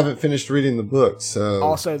 because you haven't finished reading the book. So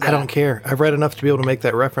Also, that. I don't care. I've read enough to be able to make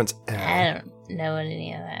that reference. I don't know what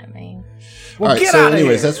any of that means. all right. get So, outta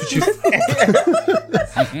anyways, here. that's what you.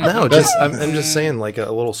 No, just I'm just saying, like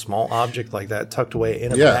a little small object like that tucked away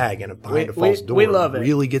in a Yeah. bag and behind a We- false door we love it.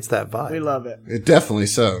 really gets that vibe. We love it. Definitely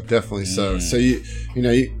so. Definitely so. So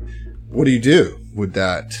what do you do with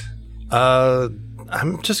that?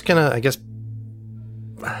 I'm just gonna, I guess,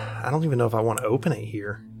 I don't even know if I want to open it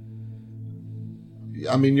here.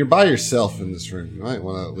 I mean, you're by yourself in this room. You might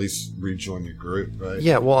want to at least rejoin your group, right?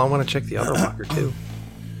 Yeah, well, I want to check the other locker too.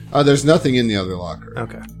 There's nothing in the other locker.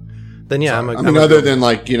 Okay. Then yeah, other than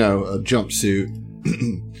like a jumpsuit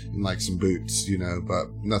and like some boots,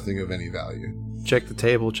 but nothing of any value. check the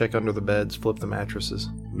table, check under the beds, flip the mattresses.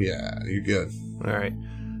 Yeah, you're good. All right.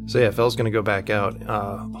 So yeah, Fel's gonna go back out,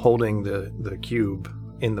 holding the cube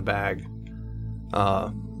in the bag,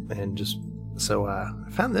 and just so I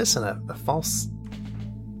found this in a false,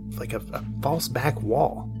 like a false back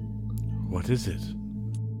wall. What is it?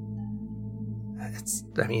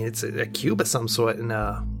 It's a cube of some sort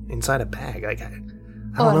inside a bag. Like, I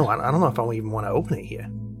don't know. I don't know if I even want to open it here.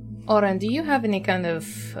 Oren, do you have any kind of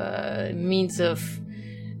means of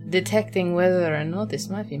detecting whether or not this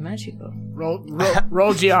might be magical?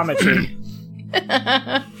 Roll geometry.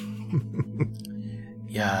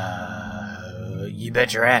 Yeah, you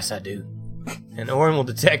bet your ass I do. And Orin will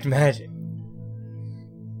detect magic.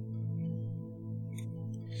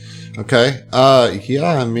 Okay.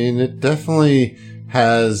 Yeah, I mean, it definitely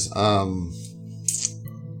has, I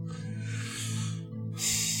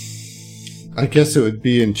guess it would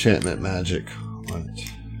be enchantment magic on it.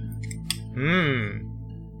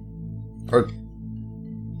 Or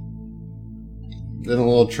then a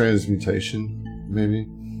little transmutation, maybe.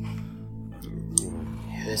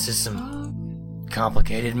 This is some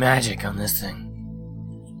complicated magic on this thing.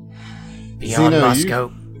 Beyond Zeno, my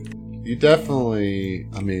scope. You definitely,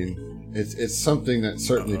 I mean, it's something that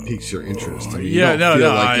certainly piques your interest. I mean, you Yeah, don't no, feel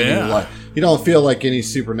no, like any, yeah. like, you don't feel like any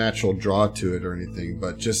supernatural draw to it or anything,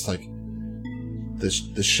 but just like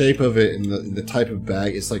the shape of it and the type of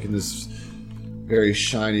bag, it's like in this very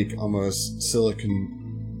shiny, almost silicon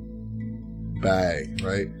bag,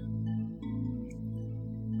 right?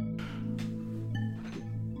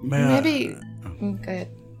 Maybe. Go ahead.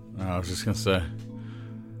 I was just gonna say,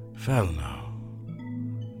 Felno.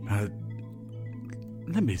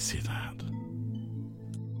 Let me see that.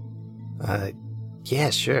 Yeah,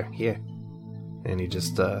 sure, here. And he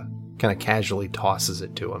just kind of casually tosses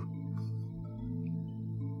it to him.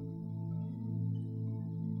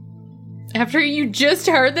 After you just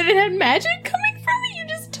heard that it had magic coming from it, you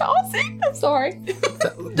just toss it? I'm sorry. Wait,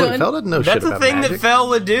 Fel doesn't know shit That's the about thing magic. that Fel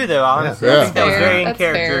would do, though, honestly. Yeah. I think that was very in That's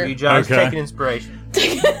character fair. of you, Josh. Okay. Taking inspiration.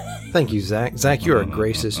 Thank you, Zach. Zach, you're a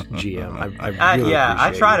gracious GM. I really Yeah, I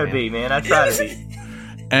appreciate try you, to be, man. I try to be.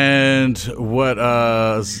 And what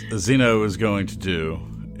Zeno is going to do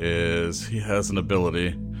is he has an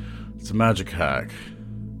ability. It's a magic hack.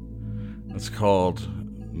 It's called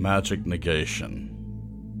Magic Negation.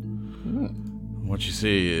 What you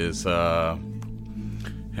see is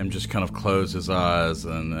him just kind of close his eyes,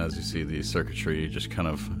 and as you see the circuitry just kind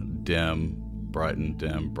of dim, brighten,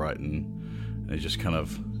 and he just kind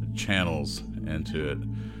of channels into it,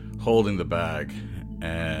 holding the bag,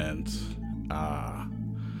 and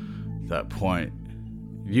that point,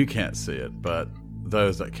 you can't see it, but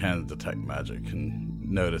those that can detect magic can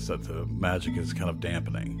notice that the magic is kind of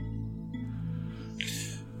dampening.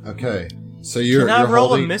 Okay. So you're Can I roll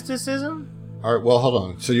holding a mysticism? All right, well, hold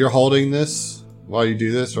on. So you're holding this while you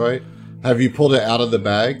do this, right? Have you pulled it out of the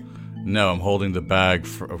bag? No, I'm holding the bag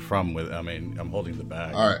I'm holding the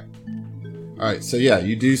bag. All right. So yeah,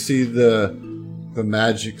 you do see the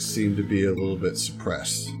magic seem to be a little bit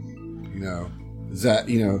suppressed. You know, is that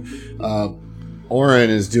Orin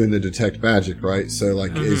is doing the detect magic, right? So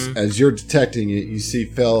like as you're detecting it, you see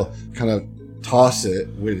Fel kind of toss it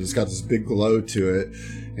when it's got this big glow to it,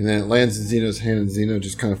 and then it lands in Zeno's hand, and Zeno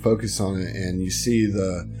just kind of focus on it, and you see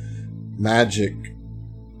the magic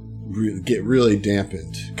get really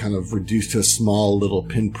dampened, kind of reduced to a small little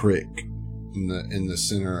pinprick in the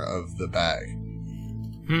center of the bag.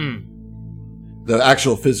 The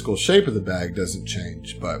actual physical shape of the bag doesn't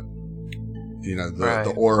change, but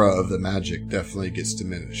the aura of the magic definitely gets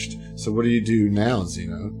diminished. So what do you do now,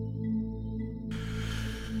 Zeno?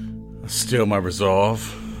 Steal my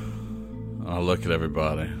resolve. I'll look at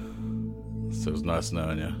everybody. So it was nice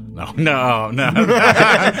knowing you. No.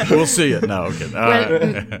 We'll see it. No, okay.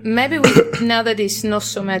 Well, maybe now that it's not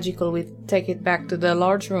so magical, we take it back to the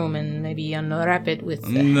large room and maybe unwrap it with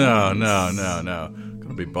the No. hands.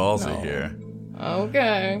 Gonna be ballsy here.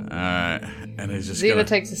 Okay. Alright. And he's just Zeno gonna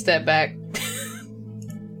takes a step back.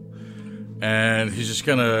 and he's just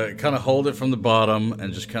gonna kind of hold it from the bottom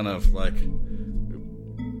and just kind of like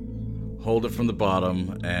hold it from the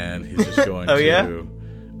bottom, and he's just going Oh, to yeah?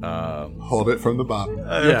 Hold it from the bottom.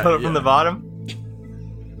 Put it from the bottom?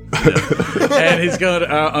 and he's going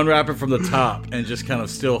to unwrap it from the top and just kind of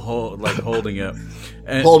still holding it.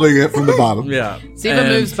 And, Holding it from the bottom. yeah. Zeno And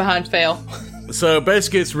moves behind Fail. So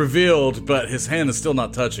basically it's revealed, but his hand is still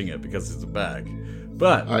not touching it because it's a bag.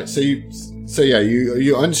 But All right, so you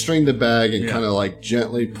unstring the bag and kind of like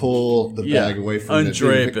gently pull the bag away from it.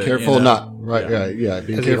 Undrape it, Careful you know. not, right, yeah.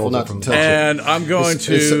 Be As he careful holds not it to from touch it. and I'm going It's-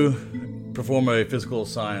 to perform a physical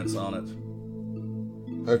science on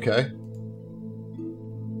it. Okay.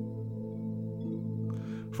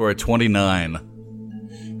 For a 29.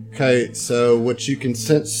 Okay, so what you can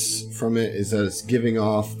sense from it is that it's giving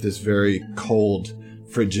off this very cold,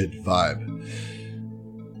 frigid vibe.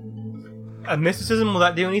 A mysticism, will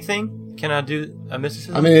that do anything? Can I do a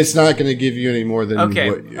mysticism? I mean, it's not going to give you any more than Okay,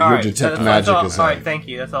 what all your right. detect That's magic all, is. all at. right, thank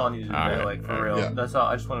you. That's all I needed to All know, right, like, for real. yeah. That's all.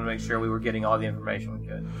 I just wanted to make sure we were getting all the information we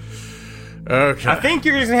could. Okay. I think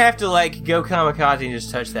you're just going to have to, like, go kamikaze and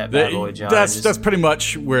just touch that bad boy, John. That's pretty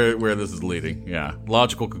much where this is leading. Yeah.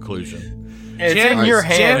 Logical conclusion. It's in your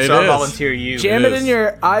hands, It so I is. volunteer you. Jam it in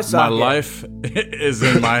your eye My socket. life is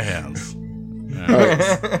in my hands.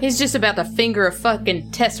 He's just about to finger a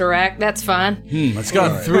fucking tesseract. That's fine. It's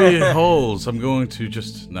got 3 holes. I'm going to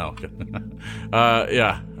just no.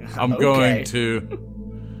 Yeah, I'm going to.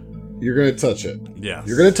 You're going to touch it. Yes.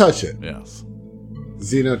 You're going to touch it. Yes.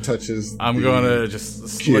 Zeno touches. I'm going to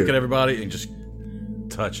just cube. look at everybody and just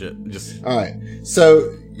touch it. Just All right.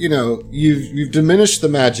 So you've diminished the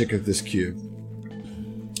magic of this cube,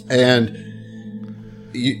 and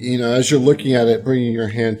you know as you're looking at it, bringing your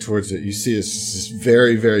hand towards it, you see it's this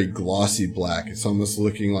very, very glossy black. It's almost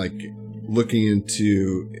looking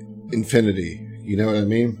into infinity. You know what I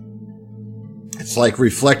mean? It's like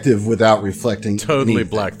reflective without reflecting. totally anything.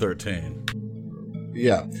 Black 13.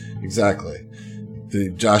 Yeah, exactly.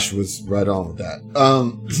 Josh was right on with that.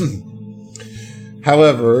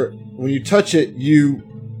 However, when you touch it, you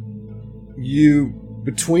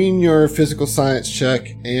between your physical science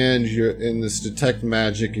check and this detect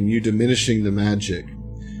magic and you diminishing the magic,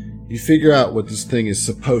 you figure out what this thing is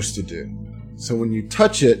supposed to do. So when you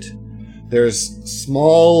touch it, there's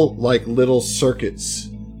small, like little circuits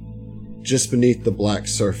just beneath the black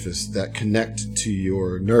surface that connect to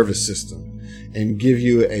your nervous system and give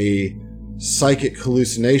you a psychic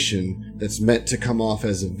hallucination that's meant to come off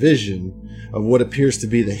as a vision of what appears to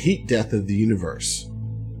be the heat death of the universe.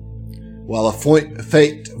 While a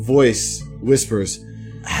faint voice whispers,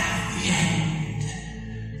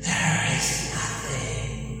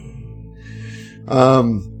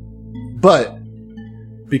 but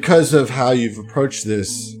because of how you've approached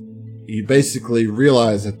this, you basically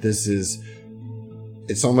realize that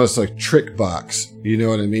it's almost like trick box. You know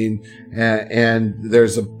what I mean? And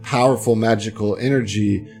there's a powerful magical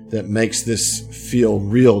energy that makes this feel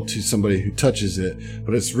real to somebody who touches it,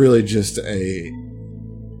 but it's really just a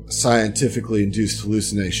scientifically induced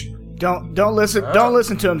hallucination. Don't listen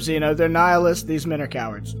to them, Zeno. They're nihilists. These men are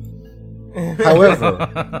cowards.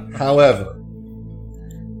 However,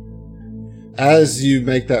 as you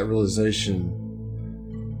make that realization,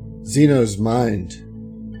 Zeno's mind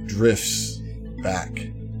drifts back.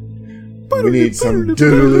 We need some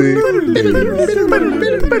doodly.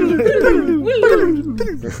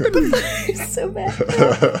 So bad.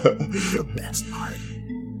 The best part.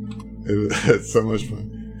 It's so much fun.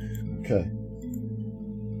 Okay.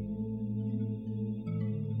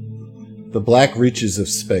 The black reaches of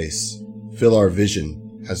space fill our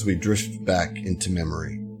vision as we drift back into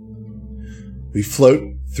memory. We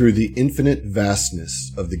float through the infinite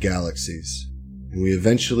vastness of the galaxies, and we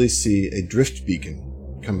eventually see a drift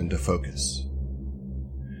beacon come into focus.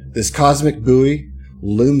 This cosmic buoy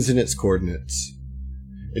looms in its coordinates,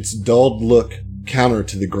 its dulled look counter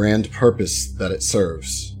to the grand purpose that it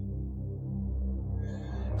serves.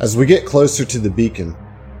 As we get closer to the beacon,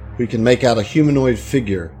 we can make out a humanoid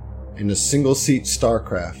figure in a single-seat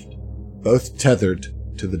starcraft, both tethered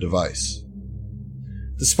to the device.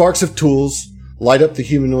 The sparks of tools light up the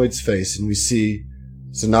humanoid's face, and we see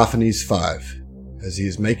Xenophanes 5 as he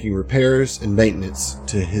is making repairs and maintenance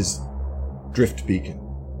to his drift beacon.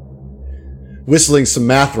 Whistling some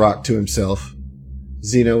math rock to himself,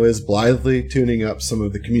 Zeno is blithely tuning up some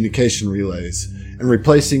of the communication relays and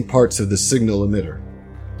replacing parts of the signal emitter.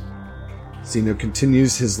 Zeno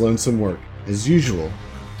continues his lonesome work, as usual,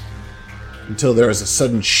 until there is a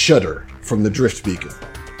sudden shudder from the drift beacon.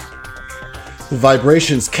 The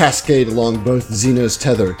vibrations cascade along both Zeno's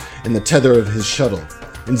tether and the tether of his shuttle,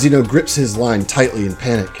 and Zeno grips his line tightly in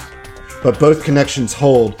panic. But both connections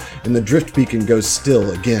hold, and the drift beacon goes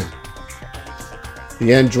still again.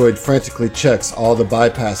 The android frantically checks all the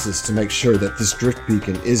bypasses to make sure that this drift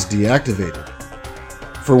beacon is deactivated.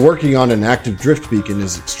 For working on an active drift beacon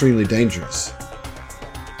is extremely dangerous.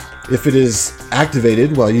 If it is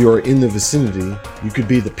activated while you are in the vicinity, you could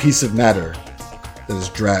be the piece of matter that is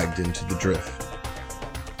dragged into the drift.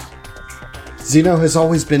 Zeno has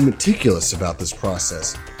always been meticulous about this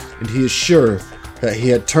process, and he is sure that he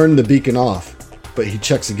had turned the beacon off, but he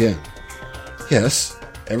checks again. Yes,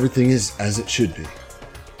 everything is as it should be.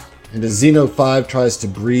 And as Zeno 5 tries to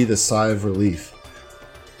breathe a sigh of relief,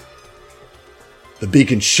 the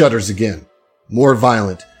beacon shudders again, more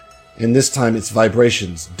violent, and this time its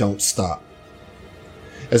vibrations don't stop.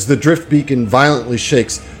 As the drift beacon violently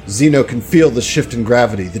shakes, Zeno can feel the shift in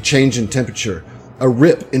gravity, the change in temperature. A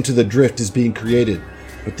rip into the drift is being created,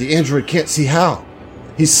 but the android can't see how.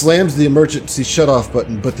 He slams the emergency shutoff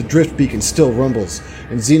button, but the drift beacon still rumbles,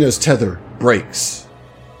 and Zeno's tether breaks.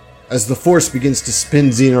 As the force begins to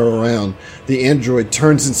spin Zeno around, the android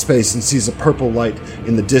turns in space and sees a purple light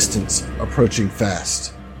in the distance, approaching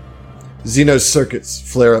fast. Zeno's circuits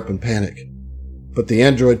flare up in panic. but the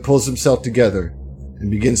android pulls himself together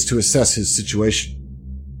and begins to assess his situation.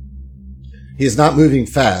 He is not moving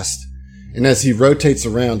fast, and as he rotates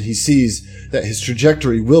around, he sees that his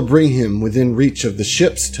trajectory will bring him within reach of the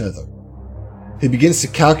ship's tether. He begins to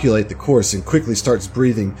calculate the course and quickly starts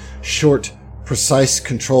breathing short, precise,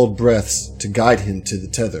 controlled breaths to guide him to the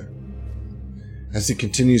tether. As he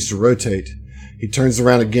continues to rotate, he turns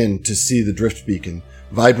around again to see the drift beacon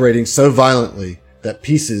vibrating so violently that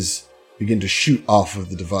pieces begin to shoot off of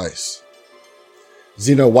the device.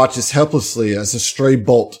 Zeno watches helplessly as a stray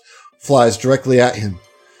bolt flies directly at him,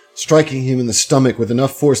 striking him in the stomach with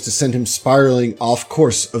enough force to send him spiraling off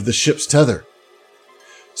course of the ship's tether.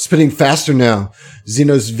 Spinning faster now,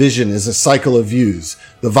 Zeno's vision is a cycle of views: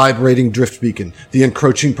 the vibrating drift beacon, the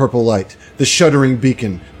encroaching purple light, the shuddering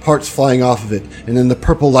beacon, parts flying off of it, and then the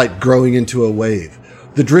purple light growing into a wave.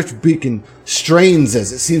 The drift beacon strains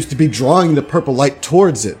as it seems to be drawing the purple light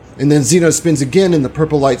towards it, and then Zeno spins again and the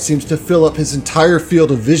purple light seems to fill up his entire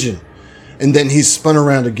field of vision. And then he's spun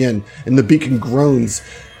around again, and the beacon groans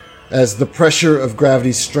as the pressure of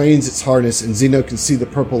gravity strains its harness, and Zeno can see the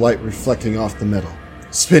purple light reflecting off the metal.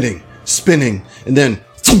 Spinning, and then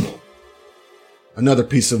another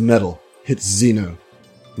piece of metal hits Zeno,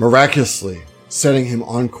 miraculously setting him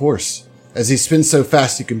on course. As he spins so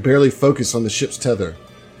fast he can barely focus on the ship's tether.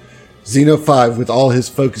 Zeno 5, with all his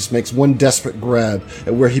focus, makes one desperate grab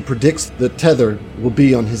at where he predicts the tether will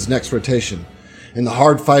be on his next rotation, and the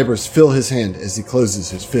hard fibers fill his hand as he closes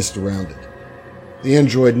his fist around it. The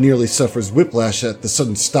android nearly suffers whiplash at the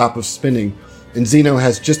sudden stop of spinning, and Zeno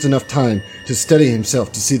has just enough time to steady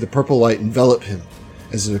himself to see the purple light envelop him,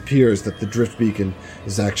 as it appears that the drift beacon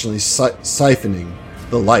is actually siphoning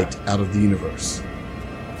the light out of the universe.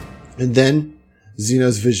 And then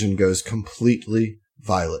Zeno's vision goes completely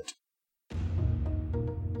violet.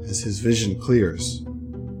 As his vision clears,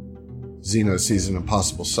 Zeno sees an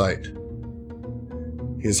impossible sight.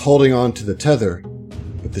 He is holding on to the tether,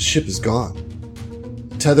 but the ship is gone.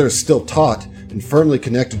 The tether is still taut and firmly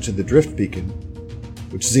connected to the drift beacon,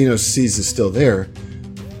 which Zeno sees is still there,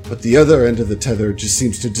 but the other end of the tether just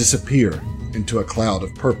seems to disappear into a cloud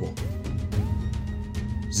of purple.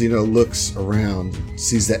 Zeno looks around,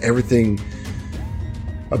 sees that everything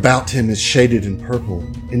about him is shaded in purple,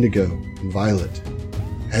 indigo, and violet,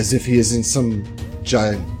 as if he is in some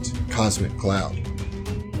giant cosmic cloud.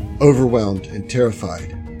 Overwhelmed and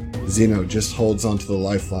terrified, Zeno just holds onto the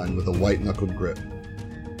lifeline with a white-knuckled grip.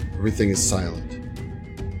 Everything is silent.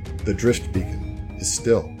 The drift beacon is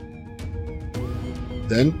still.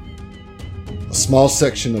 Then, a small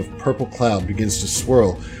section of purple cloud begins to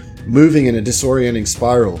swirl, moving in a disorienting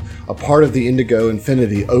spiral. A part of the indigo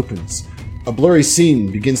infinity opens. A blurry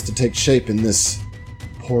scene begins to take shape in this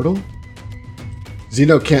portal?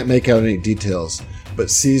 Zeno can't make out any details,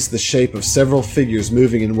 but sees the shape of several figures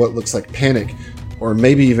moving in what looks like panic, or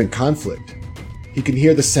maybe even conflict. He can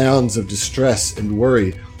hear the sounds of distress and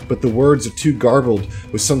worry, but the words are too garbled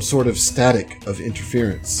with some sort of static of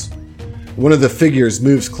interference. One of the figures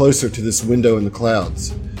moves closer to this window in the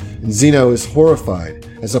clouds, and Zeno is horrified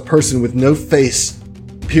as a person with no face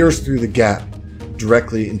peers through the gap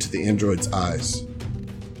directly into the android's eyes.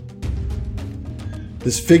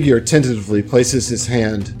 This figure tentatively places his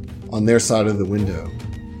hand on their side of the window,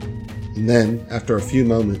 and then, after a few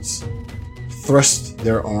moments, thrusts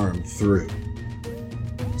their arm through.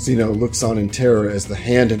 Zeno looks on in terror as the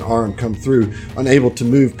hand and arm come through, unable to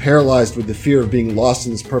move, paralyzed with the fear of being lost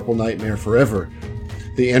in this purple nightmare forever.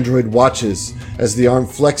 The android watches as the arm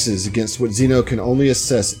flexes against what Zeno can only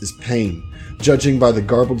assess as pain, judging by the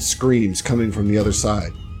garbled screams coming from the other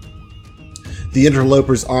side. The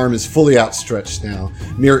interloper's arm is fully outstretched now,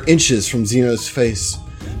 mere inches from Zeno's face.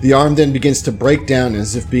 The arm then begins to break down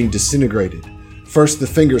as if being disintegrated. First the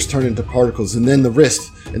fingers turn into particles, and then the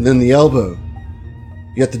wrist, and then the elbow.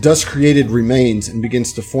 Yet the dust created remains and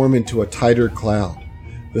begins to form into a tighter cloud.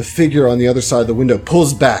 The figure on the other side of the window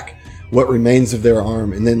pulls back what remains of their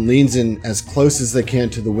arm and then leans in as close as they can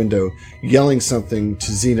to the window, yelling something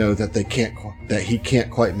to Zeno that he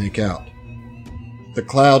can't quite make out. The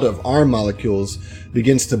cloud of arm molecules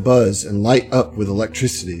begins to buzz and light up with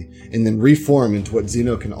electricity and then reform into what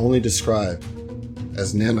Zeno can only describe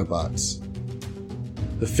as nanobots.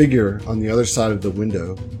 The figure on the other side of the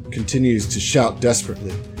window continues to shout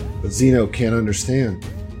desperately, but Zeno can't understand.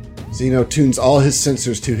 Zeno tunes all his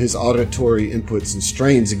sensors to his auditory inputs and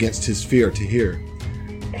strains against his fear to hear.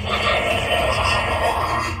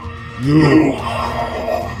 No.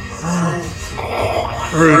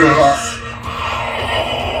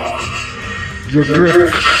 The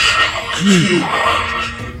drift.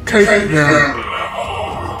 Take them.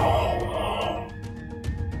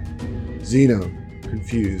 Zeno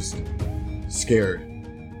confused, scared,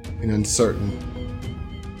 and uncertain,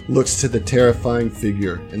 looks to the terrifying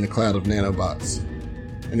figure in the cloud of nanobots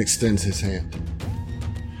and extends his hand.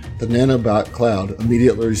 The nanobot cloud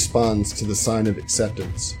immediately responds to the sign of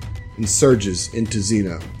acceptance and surges into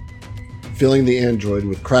Xeno, filling the android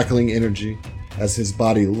with crackling energy as his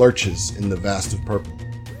body lurches in the vast of purple.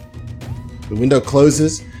 The window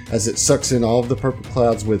closes as it sucks in all of the purple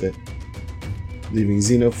clouds with it, leaving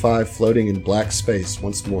Xeno 5 floating in black space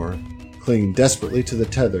once more, clinging desperately to the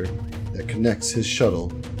tether that connects his shuttle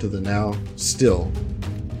to the now still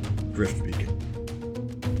drift beacon.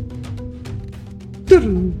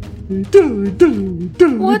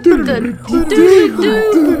 What the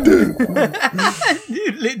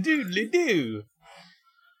Doodly doodly doo.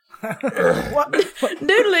 what?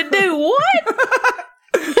 Doodly do what?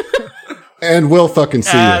 And we'll fucking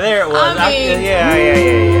see Ah, you. there it was. I mean- Yeah.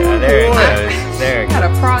 There it goes. There it goes.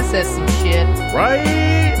 Gotta process some shit. Right?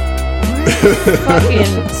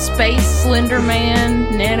 Fucking space Slender Man,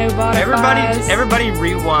 nanobot. Everybody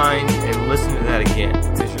rewind and listen to that again,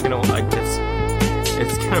 because you're gonna like this.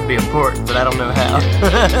 It's gonna be important, but I don't know how.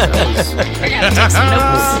 I gotta take some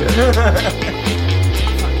notes.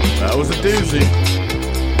 That was a doozy.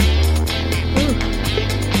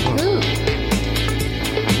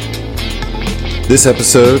 This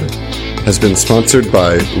episode has been sponsored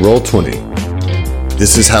by Roll20.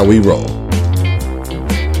 This is how we roll.